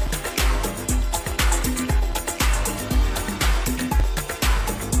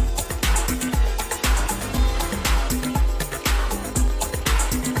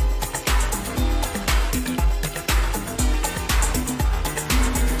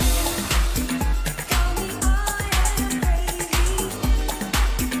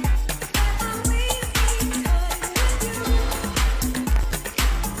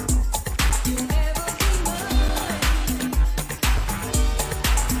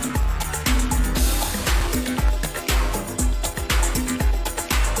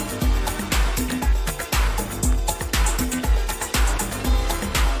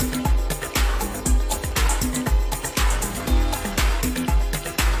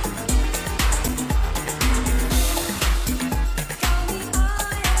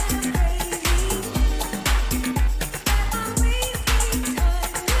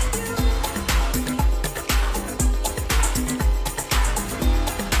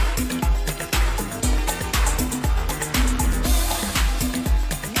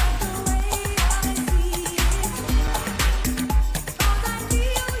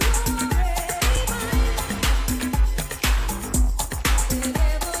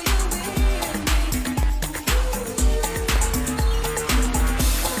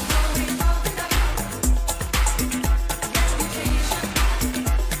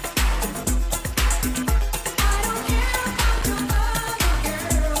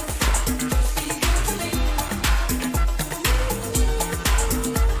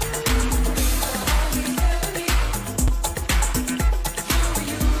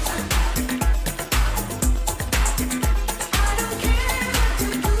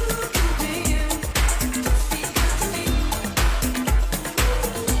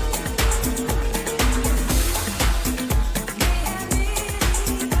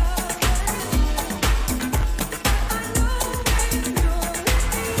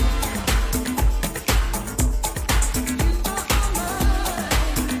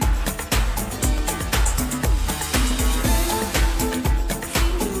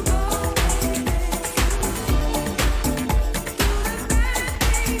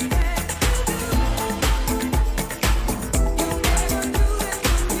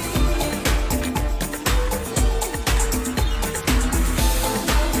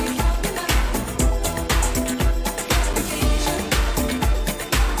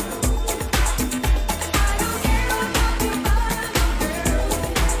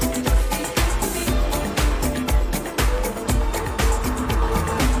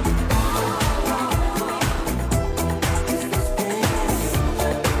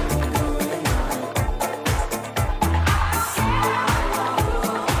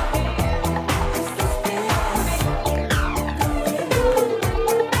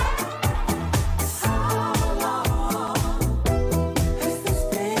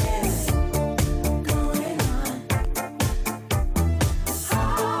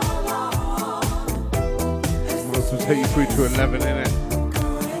 This will take you through to 11, innit?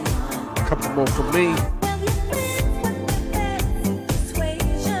 A couple more from me.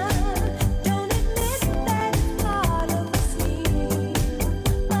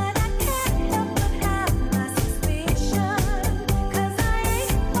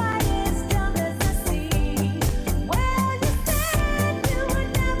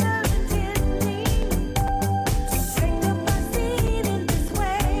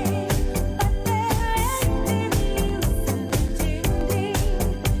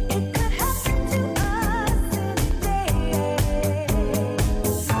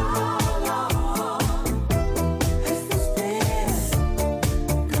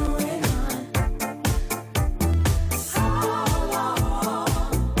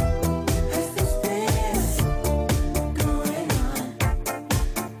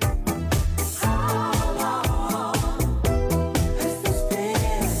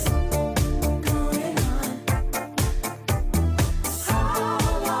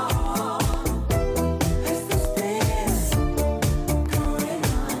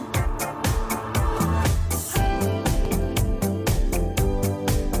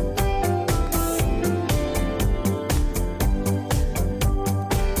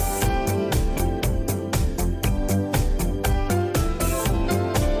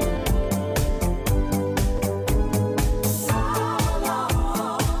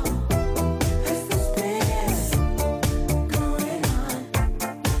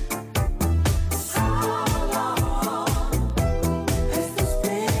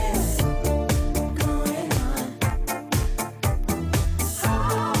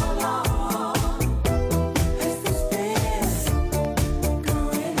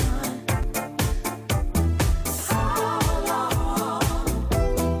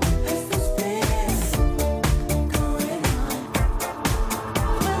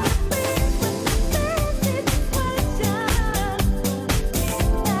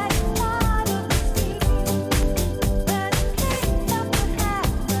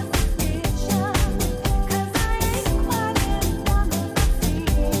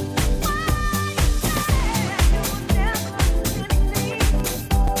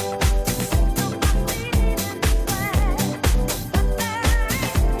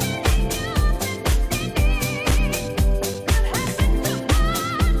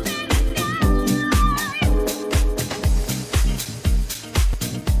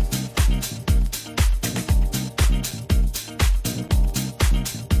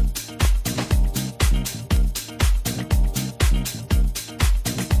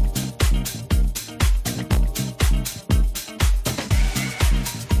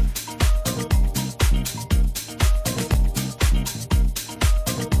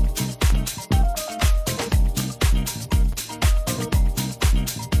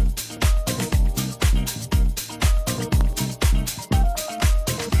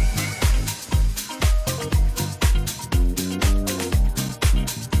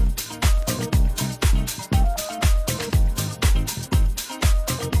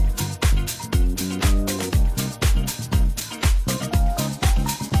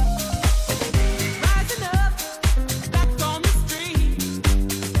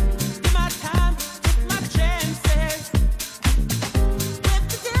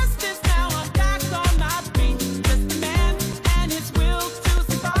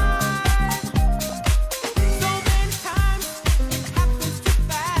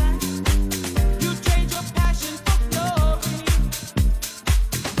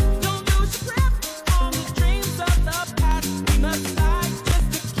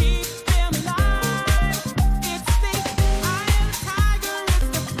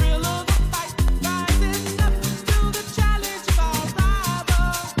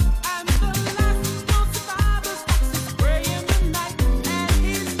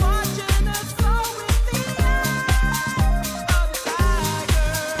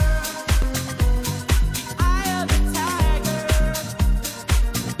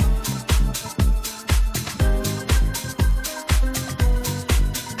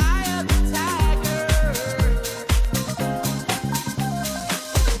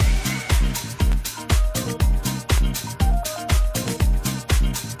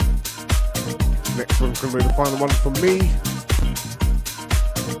 Going to be the final one from me.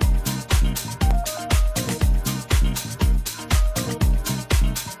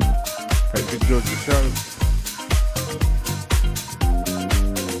 Hope you enjoyed the show.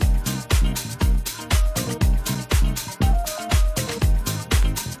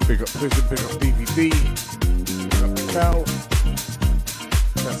 Big up Prison, big up DVD, big up Cal.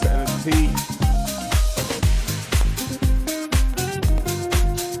 That's the NMT.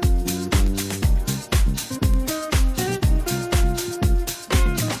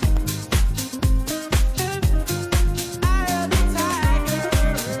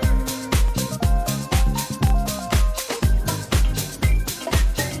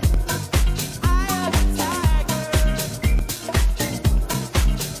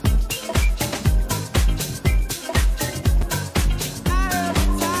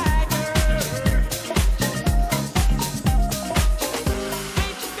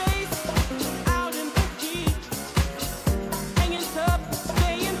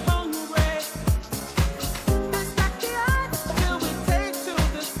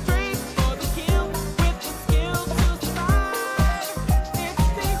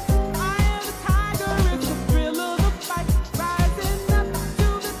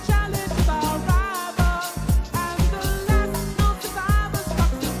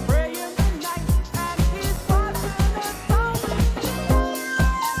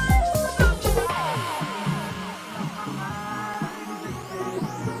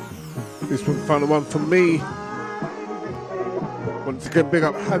 This one, final one from me. Once again, big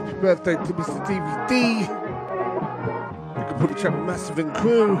up happy birthday to Mr. DVD. You can put the chat with Massive and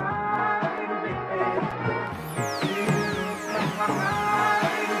Crew.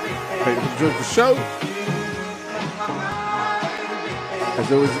 Hope you enjoyed the show.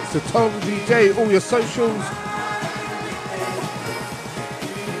 As always, it's the Tom DJ, all your socials.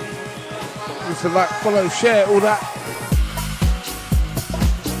 Just to like, follow, share, all that.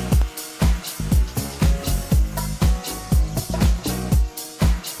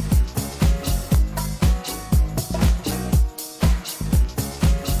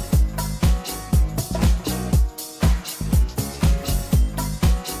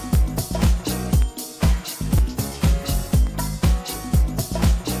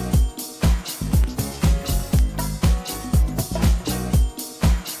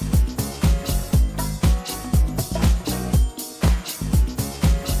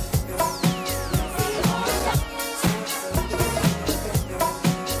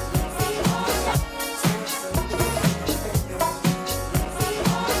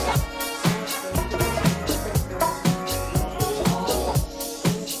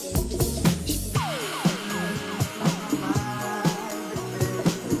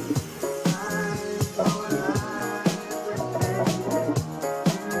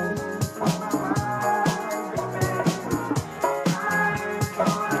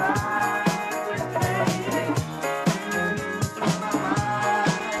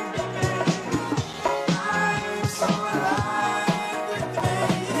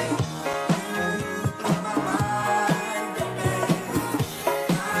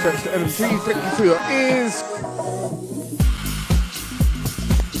 Shouts to LMT, thank you for your ears.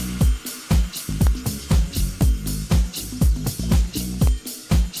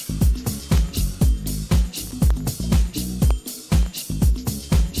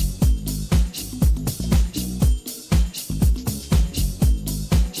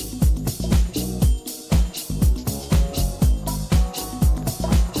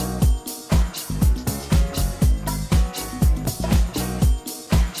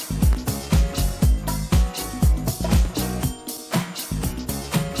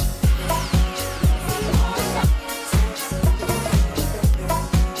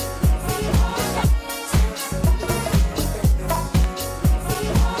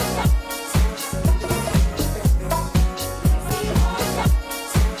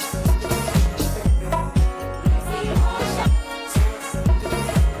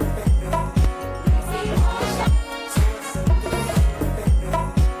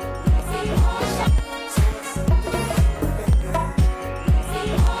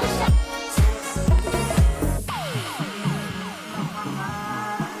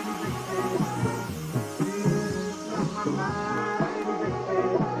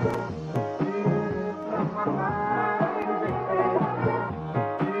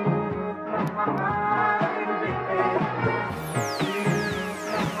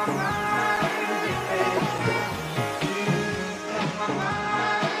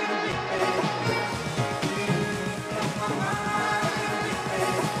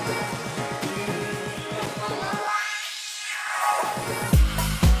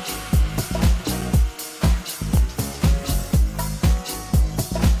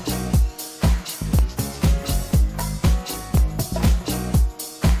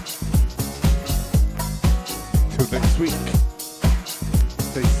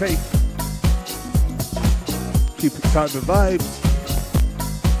 Safe. Keep exciting vibes.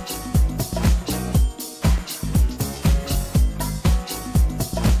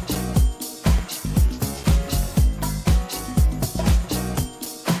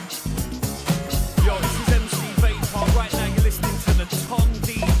 Yo, this is MC Vapor. Right now you're listening to the Tom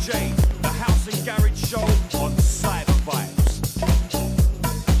DJ, the House and Garage Show on Cyber Vibes.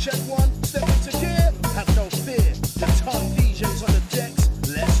 Check one, step into gear, have no fear. The Tom DJ's on the decks.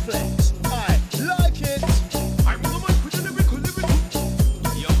 Let's flex. I like it. I'm the man with the lyrical.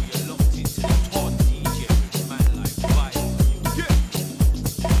 Yo, you're locked into the Tom DJ with man like vibe. Yeah.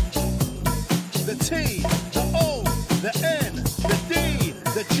 The T, the O, the N, the D,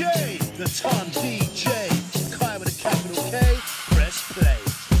 the J, the Tom DJ. Kai with a capital K. Press play.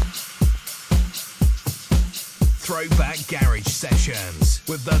 Throwback Garage Sessions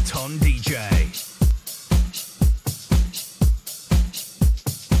with the Tom DJ.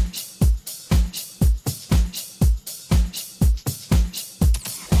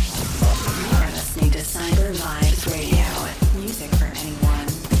 Listening to Cyber Vibes Radio. Music for anyone,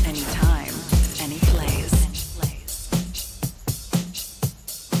 anytime, any place.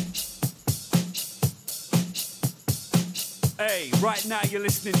 Hey, right now you're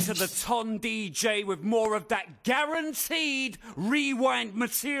listening to the Ton DJ with more of that guaranteed rewind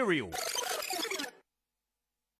material.